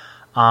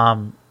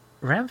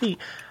 Ramvi,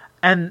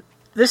 and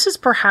this is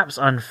perhaps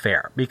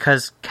unfair,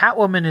 because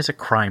Catwoman is a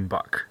crime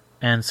book,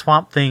 and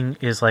Swamp Thing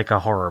is like a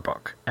horror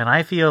book, and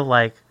I feel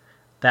like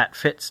that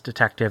fits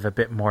Detective a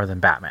bit more than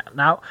Batman.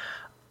 Now,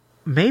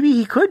 maybe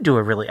he could do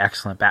a really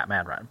excellent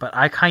Batman run, but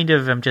I kind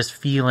of am just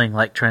feeling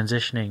like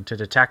transitioning to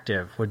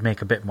Detective would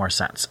make a bit more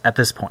sense at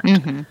this point.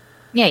 Mm-hmm.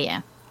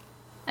 Yeah.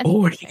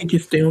 Or he can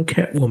just stay on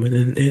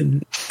Catwoman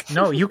and...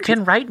 No, you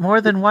can write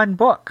more than one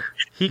book.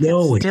 He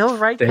can still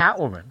write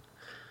Catwoman.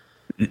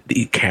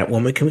 The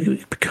Catwoman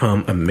can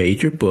become a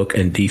major book,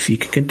 and DC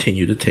can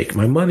continue to take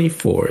my money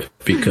for it,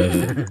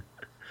 because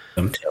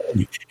I'm telling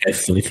you,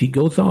 as soon as he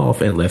goes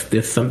off, unless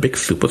there's some big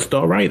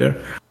superstar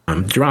writer,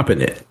 I'm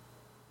dropping it.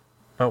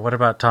 But what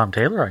about Tom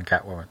Taylor on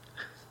Catwoman?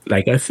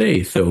 Like I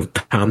say, so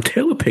Tom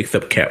Taylor picks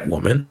up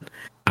Catwoman,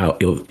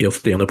 he'll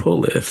stay on the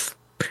pull list.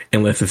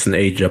 Unless it's an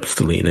age-up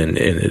Selena,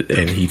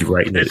 and he's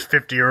writing it. It's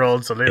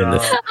 50-year-old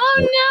Selena.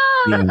 Oh,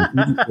 no!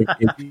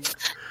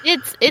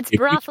 It's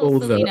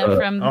brothel Selena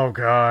from... Oh,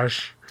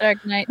 gosh.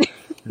 Dark Knight.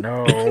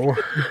 No.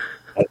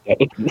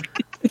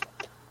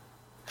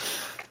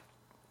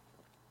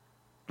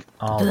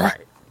 All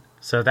right.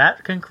 So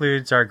that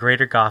concludes our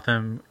Greater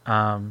Gotham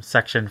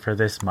section for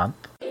this month.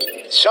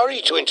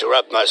 Sorry to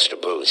interrupt, Master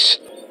Bruce.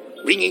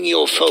 Ringing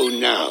your phone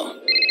now.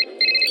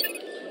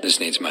 This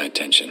needs my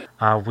attention.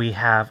 We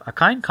have a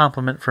kind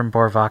compliment from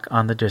Borvok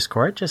on the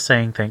Discord, just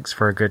saying thanks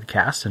for a good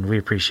cast, and we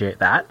appreciate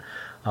that.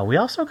 We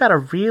also got a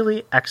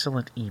really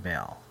excellent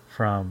email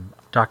from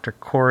Dr.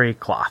 Corey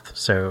Cloth.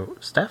 So,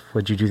 Steph,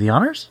 would you do the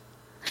honors?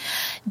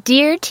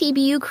 Dear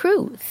TBU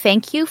crew,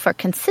 thank you for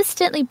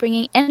consistently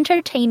bringing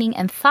entertaining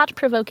and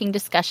thought-provoking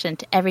discussion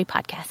to every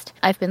podcast.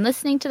 I've been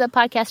listening to the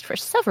podcast for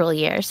several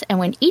years, and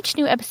when each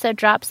new episode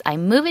drops, I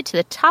move it to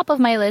the top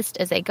of my list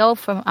as I go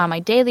on my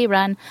daily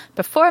run,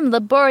 perform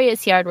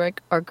laborious yard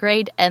work, or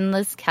grade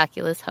endless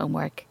calculus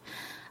homework.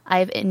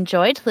 I've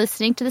enjoyed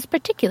listening to this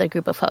particular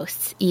group of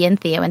hosts, Ian,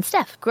 Theo, and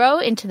Steph, grow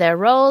into their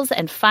roles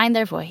and find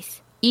their voice.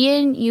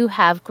 Ian, you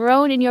have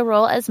grown in your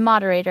role as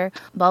moderator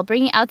while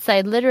bringing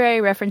outside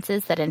literary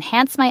references that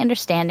enhance my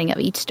understanding of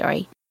each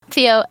story.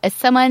 Theo, as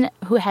someone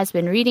who has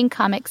been reading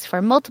comics for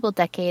multiple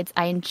decades,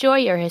 I enjoy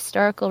your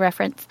historical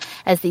reference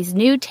as these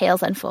new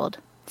tales unfold.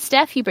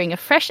 Steph, you bring a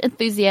fresh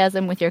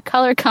enthusiasm with your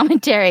color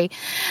commentary.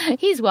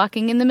 He's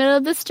walking in the middle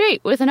of the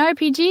street with an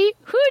RPG.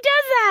 Who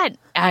does that?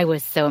 I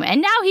was so mad.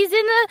 And now he's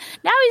in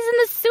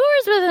the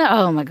sewers with an...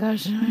 Oh my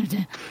gosh.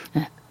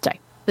 Sorry.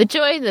 The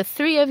joy the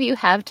three of you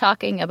have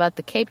talking about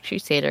the Caped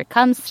Crusader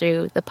comes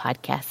through the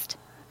podcast.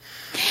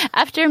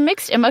 After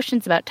mixed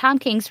emotions about Tom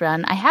King's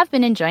run, I have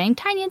been enjoying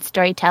Tynion's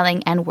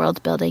storytelling and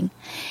world building.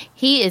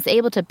 He is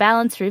able to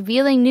balance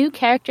revealing new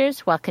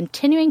characters while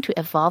continuing to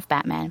evolve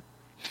Batman.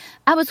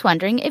 I was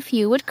wondering if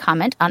you would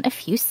comment on a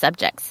few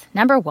subjects.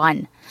 Number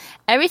 1,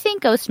 everything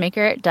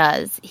Ghostmaker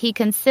does, he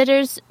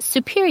considers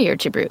superior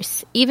to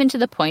Bruce, even to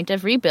the point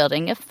of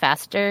rebuilding a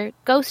faster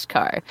ghost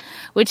car,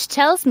 which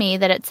tells me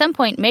that at some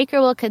point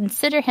Maker will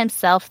consider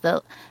himself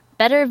the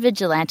better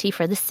vigilante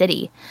for the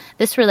city.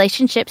 This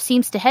relationship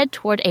seems to head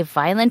toward a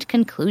violent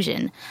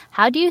conclusion.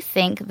 How do you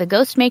think the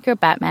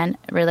Ghostmaker-Batman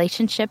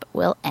relationship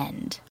will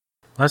end?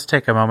 Let's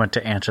take a moment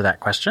to answer that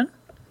question.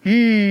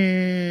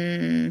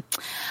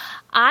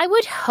 I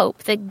would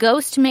hope that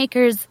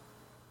Ghostmaker's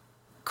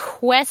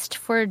quest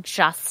for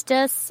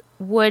justice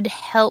would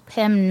help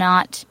him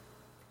not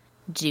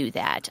do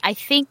that. I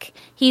think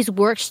he's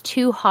worked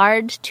too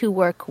hard to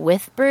work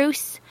with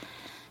Bruce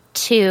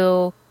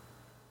to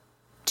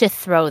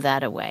throw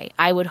that away.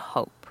 I would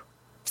hope.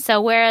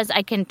 So whereas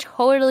I can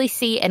totally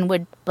see and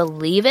would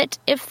believe it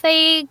if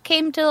they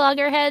came to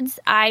loggerheads,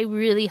 I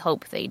really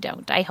hope they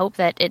don't. I hope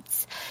that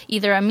it's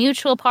either a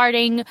mutual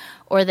parting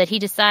or that he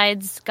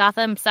decides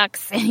Gotham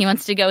sucks and he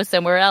wants to go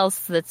somewhere else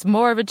that's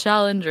more of a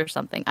challenge or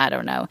something. I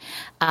don't know.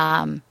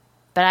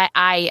 But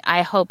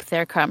I hope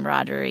their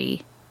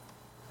camaraderie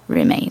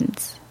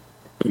remains.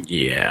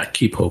 Yeah,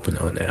 keep hoping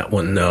on that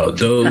one. No,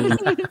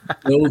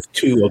 those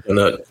two are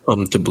gonna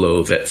come to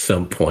blows at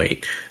some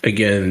point.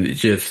 Again,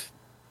 just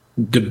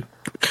the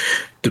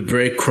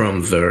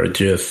breadcrumbs are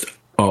just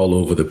all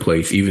over the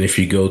place. Even if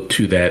you go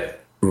to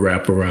that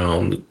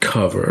wraparound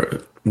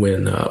cover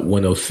when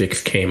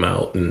 106 came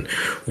out, and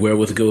where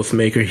was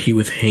Ghostmaker? He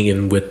was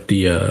hanging with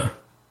the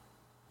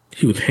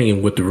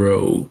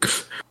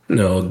rogues.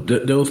 No,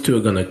 those two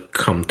are gonna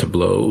come to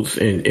blows,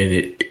 and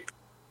it.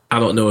 I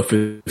don't know if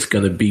it's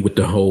going to be with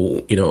the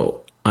whole,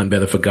 I'm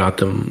better for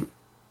Gotham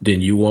than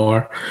you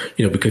are,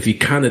 because he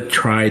kind of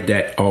tried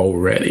that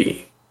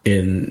already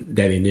in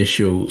that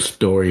initial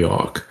story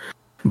arc.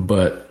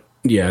 But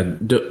yeah,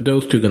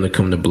 those two are going to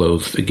come to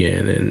blows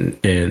again,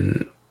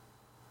 and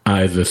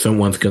either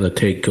someone's going to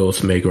take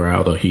Ghostmaker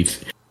out, or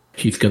he's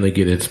going to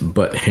get his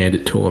butt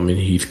handed to him, and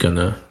he's going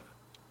to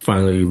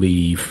finally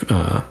leave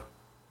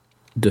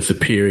the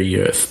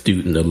superior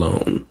student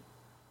alone.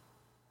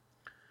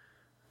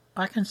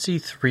 I can see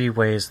 3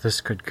 ways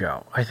this could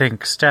go. I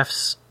think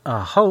Steph's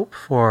hope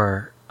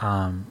for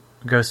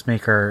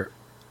Ghostmaker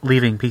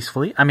leaving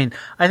peacefully. I mean,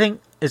 I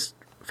think it's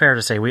fair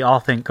to say we all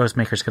think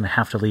Ghostmaker's going to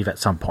have to leave at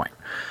some point.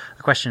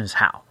 The question is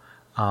how.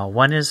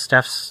 One is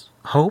Steph's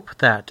hope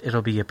that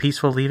it'll be a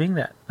peaceful leaving,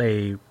 that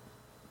they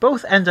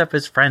both end up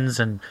as friends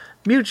and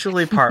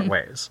mutually part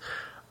ways.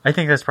 I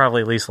think that's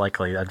probably least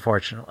likely,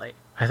 unfortunately.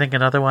 I think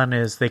another one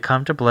is they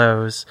come to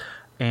blows,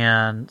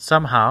 and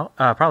somehow,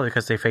 probably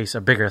because they face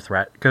a bigger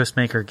threat,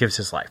 Ghostmaker gives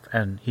his life,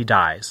 and he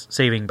dies,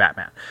 saving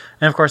Batman.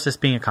 And of course, this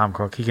being a comic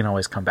book, he can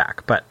always come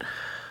back, but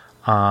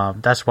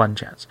that's one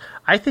chance.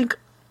 I think,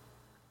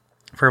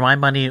 for my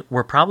money,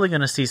 we're probably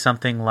going to see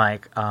something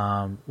like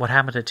what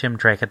happened to Tim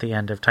Drake at the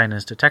end of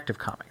Tynion's Detective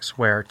Comics,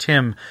 where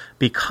Tim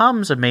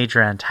becomes a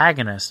major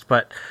antagonist,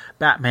 but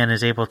Batman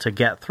is able to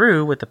get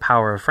through with the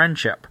power of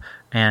friendship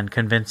and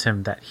convince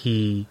him that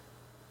he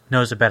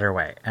knows a better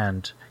way,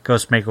 and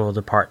Ghostmaker will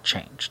depart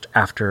changed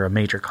after a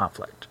major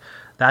conflict.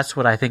 That's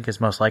what I think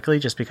is most likely,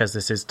 just because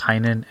this is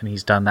Tynion and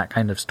he's done that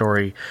kind of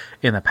story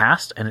in the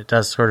past, and it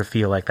does sort of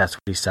feel like that's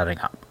what he's setting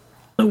up.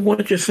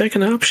 What's your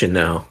second option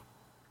now?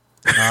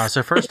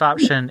 So first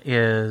option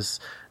is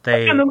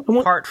they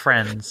part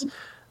friends.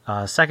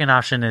 Second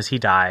option is he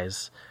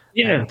dies.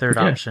 Yeah. And third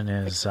option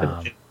is...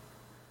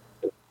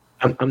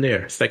 I'm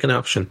there. Second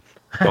option.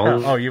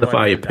 Oh, you the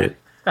fire pit.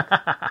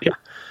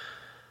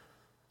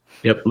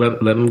 Yep, let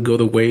them go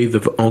the ways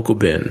of Uncle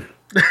Ben.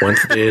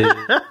 Once dead,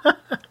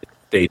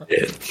 they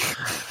did.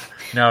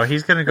 No,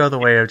 he's going to go the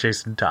way of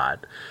Jason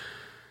Todd.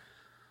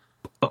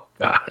 Oh,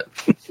 God.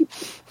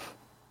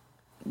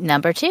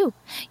 Number 2.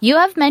 You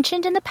have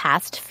mentioned in the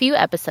past few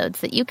episodes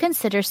that you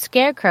consider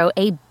Scarecrow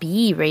a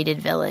B-rated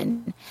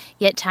villain.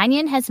 Yet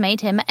Tynion has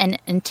made him an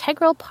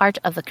integral part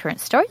of the current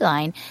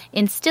storyline,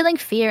 instilling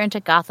fear into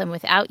Gotham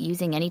without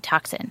using any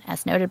toxin,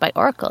 as noted by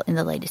Oracle in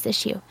the latest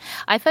issue.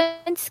 I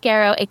find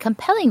Scarecrow a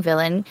compelling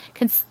villain,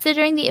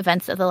 considering the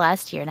events of the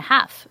last year and a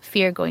half.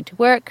 Fear going to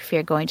work,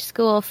 fear going to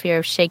school, fear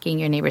of shaking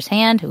your neighbor's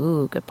hand.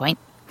 Ooh, good point.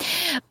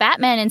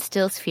 Batman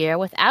instills fear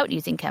without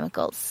using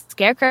chemicals.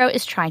 Scarecrow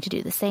is trying to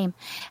do the same.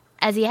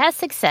 As he has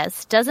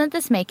success, doesn't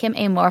this make him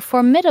a more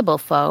formidable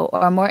foe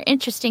or a more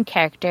interesting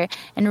character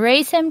and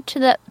raise him to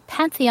the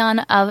pantheon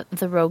of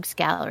the Rogues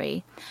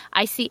Gallery?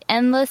 I see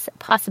endless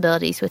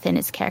possibilities within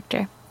his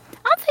character.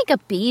 I don't think a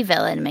B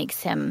villain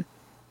makes him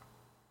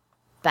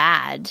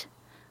bad.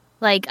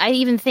 Like, I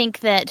even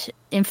think that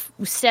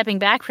stepping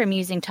back from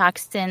using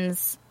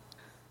toxins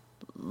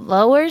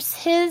lowers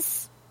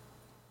his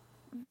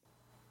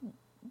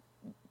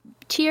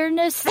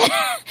tierness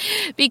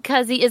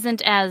because he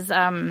isn't as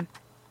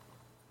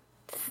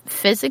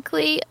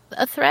physically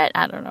a threat.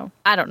 I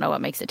don't know what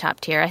makes it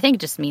top tier. I think it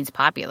just means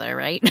popular,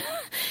 right?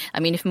 I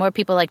mean, if more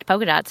people liked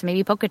Polka Dots,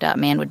 maybe Polka Dot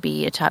Man would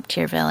be a top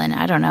tier villain.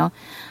 I don't know.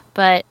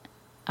 But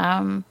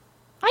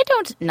I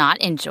don't not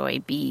enjoy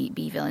B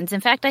villains.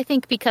 In fact, I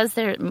think because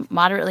they're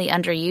moderately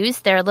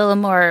underused, they're a little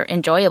more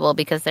enjoyable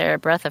because they're a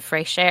breath of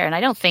fresh air. And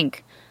I don't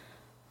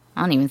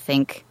even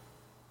think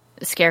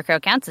Scarecrow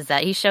counts as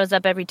that. He shows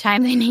up every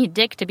time they need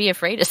Dick to be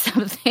afraid of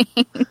something.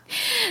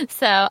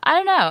 So I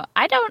don't know.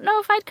 I don't know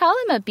if I'd call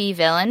him a B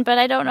villain, but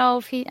I don't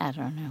know I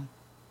don't know.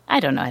 I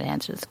don't know how to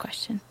answer this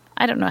question.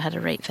 I don't know how to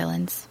rate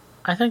villains.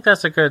 I think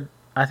that's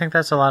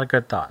a lot of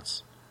good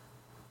thoughts.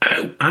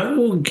 I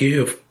will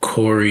give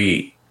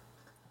Corey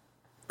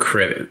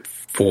credit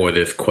for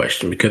this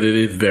question because it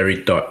is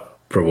very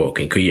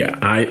thought-provoking. Because, yeah,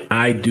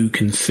 I do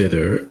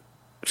consider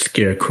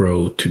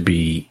Scarecrow to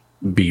be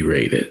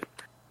B-rated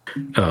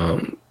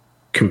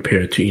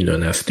compared to,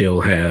 and I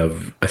still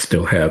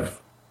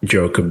have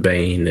Joker,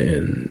 Bane,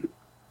 and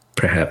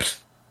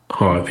perhaps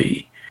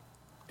Harvey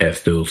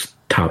as those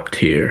top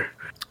tier.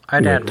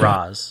 I'd add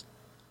Ra's.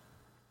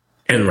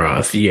 And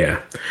Ra's,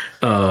 yeah.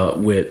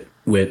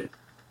 With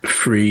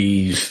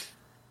Freeze,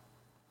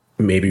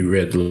 maybe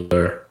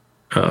Riddler,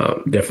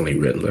 definitely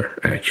Riddler,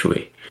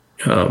 actually.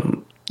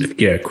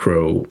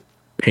 Scarecrow,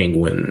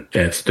 Penguin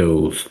as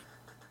those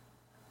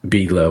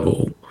B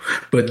level.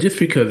 But just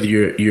because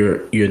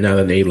you're not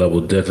an A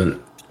level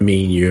doesn't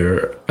mean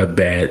you're a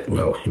bad.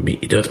 Well,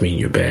 it does mean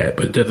you're bad,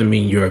 but it doesn't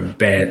mean you're a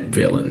bad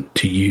villain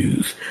to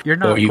use. You're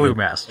not Clue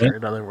Master,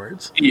 in other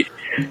words. Yeah.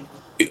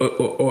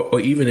 Or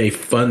even a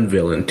fun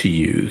villain to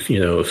use.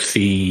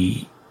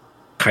 See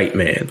Kite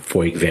Man,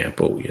 for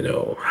example.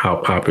 How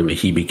popular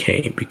he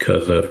became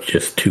because of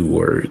just 2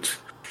 words.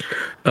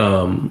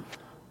 Hell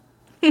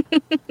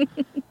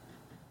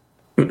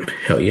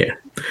yeah.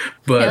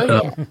 But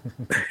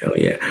hell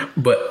yeah.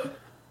 But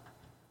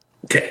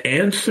to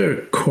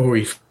answer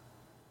Corey's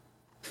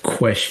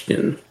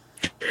question,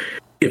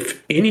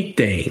 if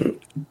anything,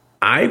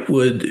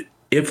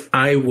 if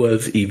I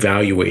was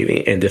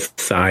evaluating and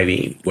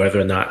deciding whether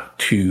or not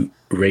to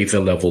raise a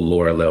level,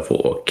 lower a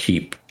level, or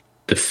keep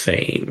the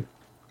same,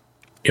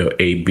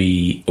 A,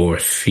 B, or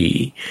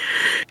C,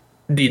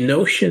 the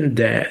notion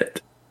that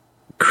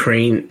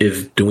Crane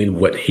is doing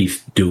what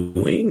he's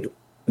doing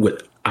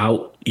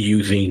without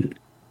using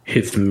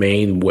his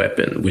main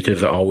weapon, which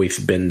has always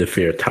been the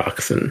fear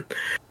toxin,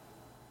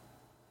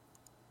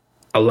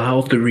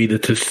 allows the reader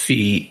to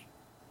see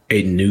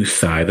a new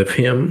side of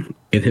him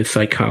in his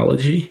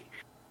psychology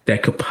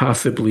that could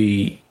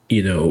possibly,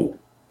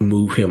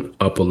 move him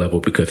up a level,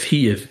 because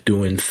he is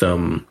doing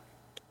some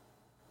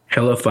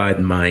hellified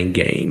mind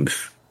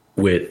games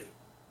with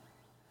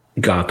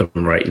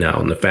Gotham right now.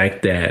 And the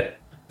fact that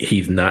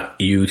he's not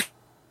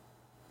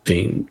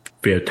using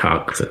fear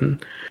toxin,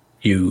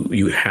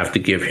 you have to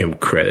give him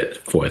credit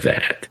for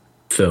that.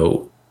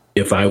 So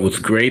if I was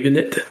grading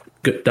it,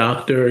 good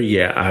doctor,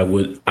 yeah, I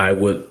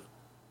would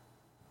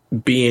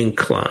be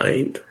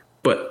inclined.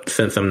 But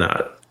since I'm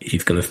not,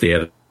 he's going to stay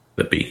at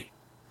the B.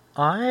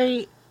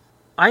 I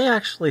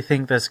actually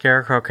think that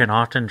Scarecrow can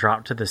often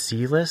drop to the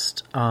C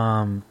list,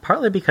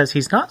 partly because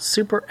he's not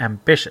super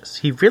ambitious.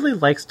 He really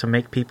likes to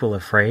make people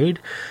afraid.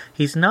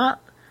 He's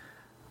not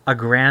a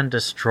grand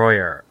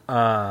destroyer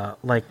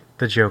like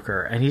the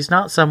Joker, and he's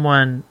not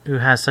someone who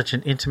has such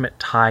an intimate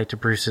tie to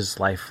Bruce's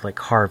life like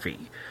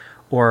Harvey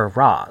or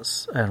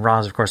Ra's. And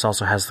Ra's, of course,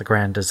 also has the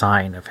grand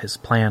design of his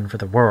plan for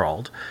the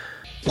world.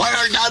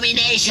 World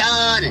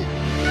domination!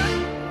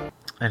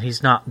 And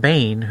he's not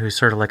Bane, who's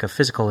sort of like a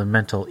physical and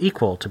mental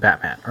equal to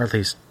Batman, or at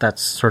least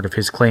that's sort of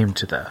his claim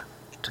to the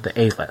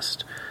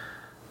A-list.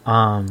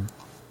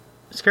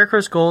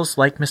 Scarecrow's goals,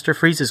 like Mr.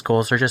 Freeze's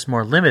goals, are just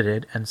more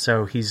limited, and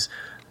so he's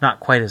not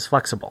quite as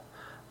flexible.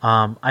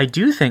 I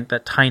do think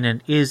that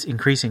Tynan is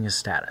increasing his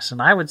status, and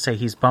I would say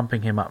he's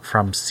bumping him up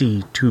from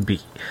C to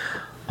B.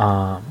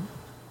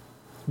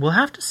 We'll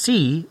have to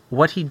see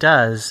what he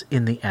does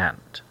in the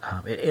end.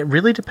 It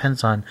really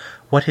depends on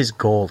what his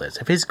goal is.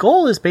 If his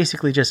goal is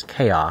basically just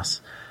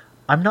chaos,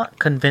 I'm not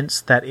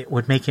convinced that it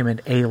would make him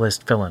an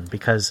A-list villain,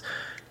 because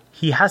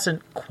he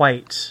hasn't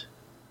quite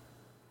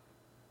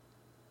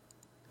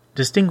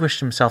distinguished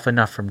himself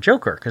enough from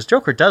Joker, because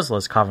Joker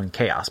does causing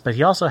chaos, but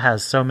he also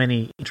has so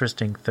many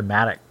interesting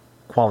thematic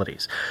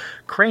qualities.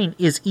 Crane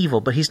is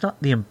evil, but he's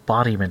not the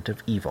embodiment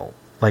of evil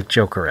like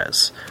Joker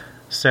is.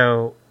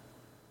 So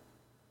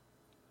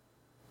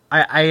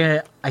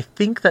I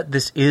think that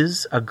this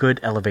is a good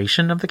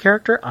elevation of the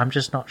character. I'm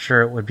just not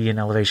sure it would be an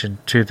elevation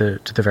to the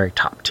very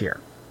top tier.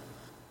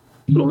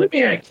 So let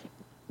me ask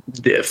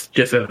this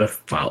just as a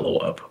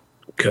follow-up,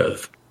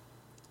 because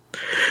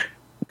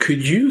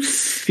could you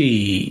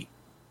see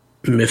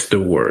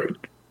Mr. Word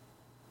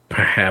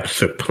perhaps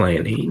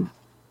supplanting,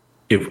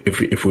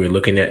 if we're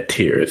looking at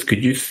tiers,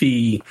 could you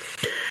see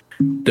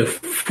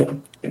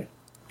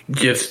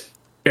just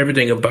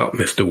everything about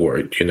Mr.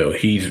 Word?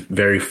 He's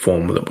very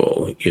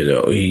formidable.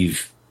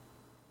 He's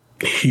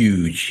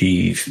huge.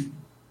 He's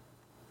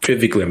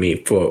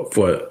physically,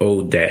 for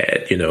old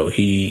dad,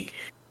 he's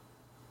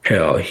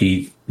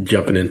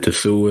jumping into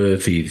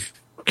sewers. He's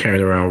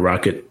carrying around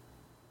rocket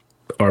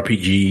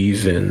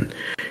RPGs, and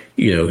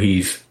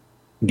he's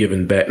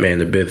giving Batman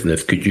the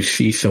business. Could you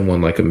see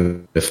someone like a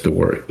Mr.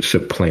 Word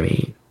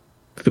supplanting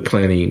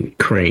supplanting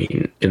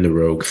Crane in the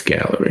Rogues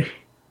Gallery.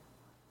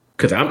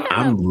 Because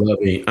I'm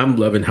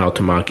loving how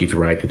Tamaki's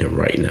writing him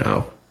right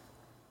now.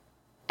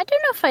 I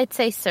don't know if I'd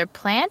say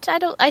supplant.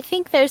 I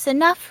think there's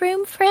enough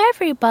room for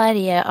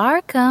everybody at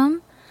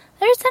Arkham.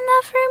 There's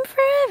enough room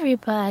for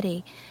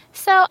everybody.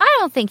 So I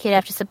don't think he'd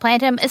have to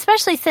supplant him,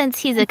 especially since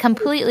he's a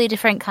completely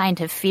different kind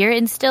of fear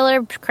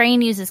instiller.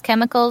 Crane uses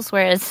chemicals,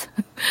 whereas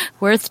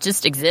Worth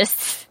just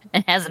exists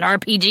and has an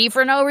RPG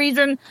for no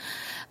reason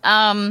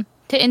to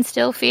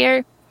instill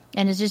fear,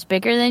 and is just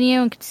bigger than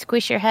you and can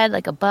squish your head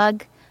like a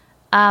bug.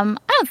 I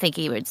don't think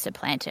he would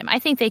supplant him. I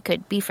think they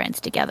could be friends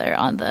together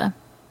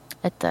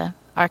at the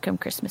Arkham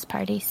Christmas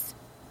parties.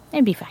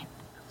 It'd be fine.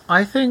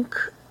 I think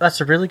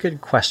that's a really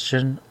good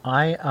question.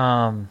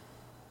 I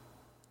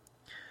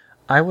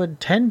would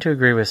tend to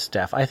agree with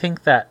Steph. I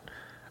think that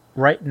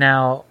right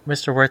now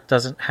Mr. Worth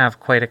doesn't have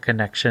quite a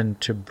connection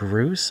to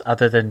Bruce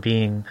other than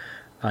being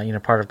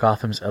part of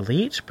Gotham's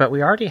elite, but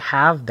we already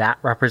have that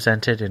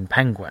represented in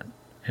Penguin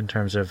in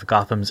terms of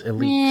Gotham's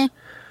elite.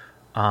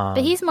 But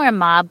he's more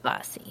mob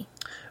bossy.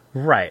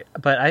 Right,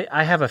 but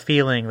I have a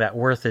feeling that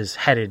Worth is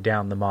headed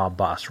down the mob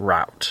boss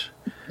route.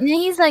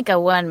 He's like a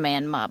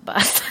one-man mob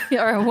boss.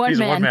 Or a one-man... He's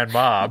a one-man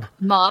mob.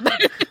 Mob.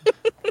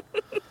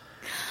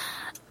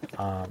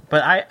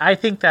 But I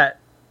think that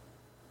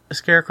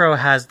Scarecrow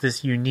has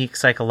this unique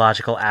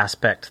psychological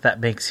aspect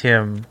that makes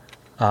him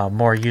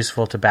more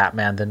useful to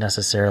Batman than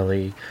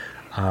necessarily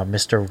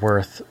Mr.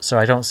 Worth. So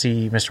I don't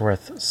see Mr.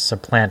 Worth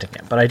supplanting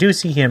him, but I do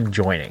see him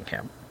joining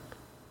him.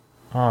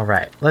 All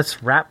right,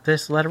 let's wrap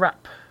this letter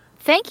up.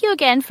 Thank you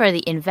again for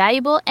the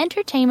invaluable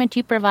entertainment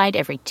you provide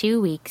every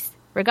 2 weeks.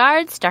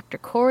 Regards, Dr.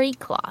 Corey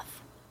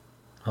Cloth.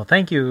 Well,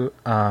 thank you,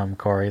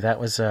 Corey. That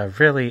was a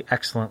really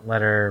excellent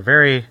letter.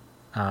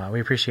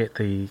 We appreciate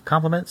the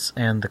compliments,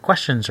 and the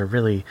questions are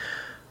really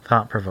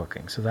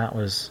thought-provoking. So that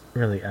was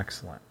really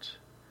excellent.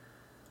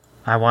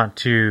 I want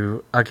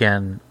to,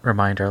 again,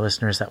 remind our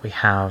listeners that we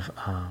have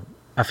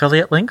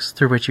affiliate links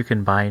through which you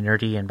can buy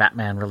nerdy and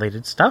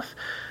Batman-related stuff.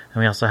 And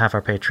we also have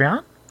our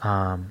Patreon.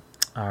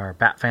 Our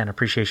Batfan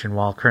Appreciation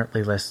Wall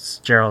currently lists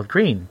Gerald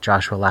Green,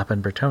 Joshua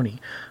Lappin Bertoni,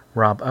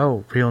 Rob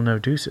O, Real No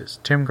Deuces,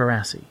 Tim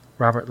Garassi,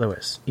 Robert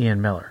Lewis,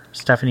 Ian Miller,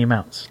 Stephanie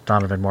Mounts,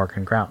 Donovan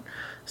Morgan Grout,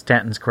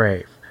 Stanton's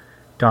Grave,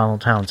 Donald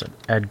Townsend,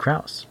 Ed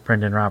Krause,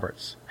 Brendan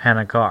Roberts,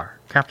 Hannah Garr,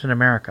 Captain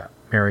America,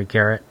 Mary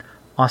Garrett,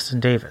 Austin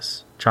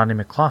Davis, Johnny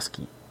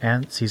McCloskey,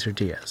 and Cesar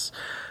Diaz.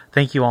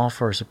 Thank you all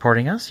for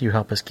supporting us. You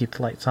help us keep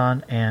the lights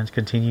on and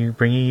continue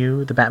bringing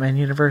you the Batman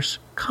Universe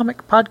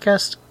comic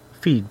podcast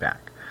feedback.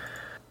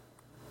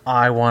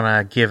 I want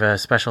to give a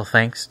special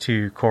thanks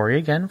to Corey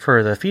again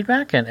for the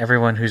feedback and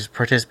everyone who's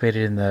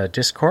participated in the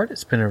Discord.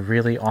 It's been a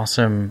really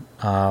awesome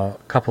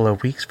couple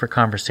of weeks for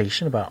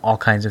conversation about all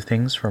kinds of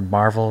things from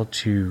Marvel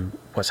to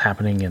what's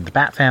happening in the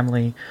Bat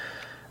family.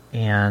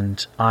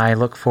 And I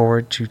look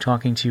forward to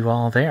talking to you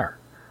all there.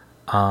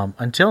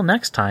 Until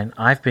next time,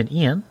 I've been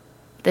Ian.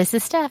 This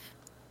is Steph.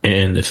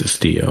 And this is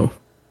Theo.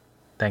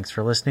 Thanks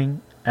for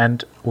listening,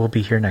 and we'll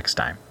be here next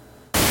time.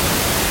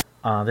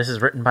 This is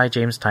written by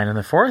James Tynan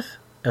IV.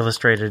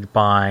 Illustrated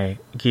by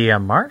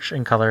Guillaume March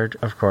and colored,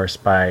 of course,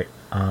 by...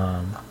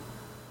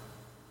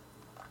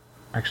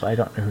 actually, I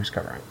don't know who's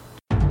covering.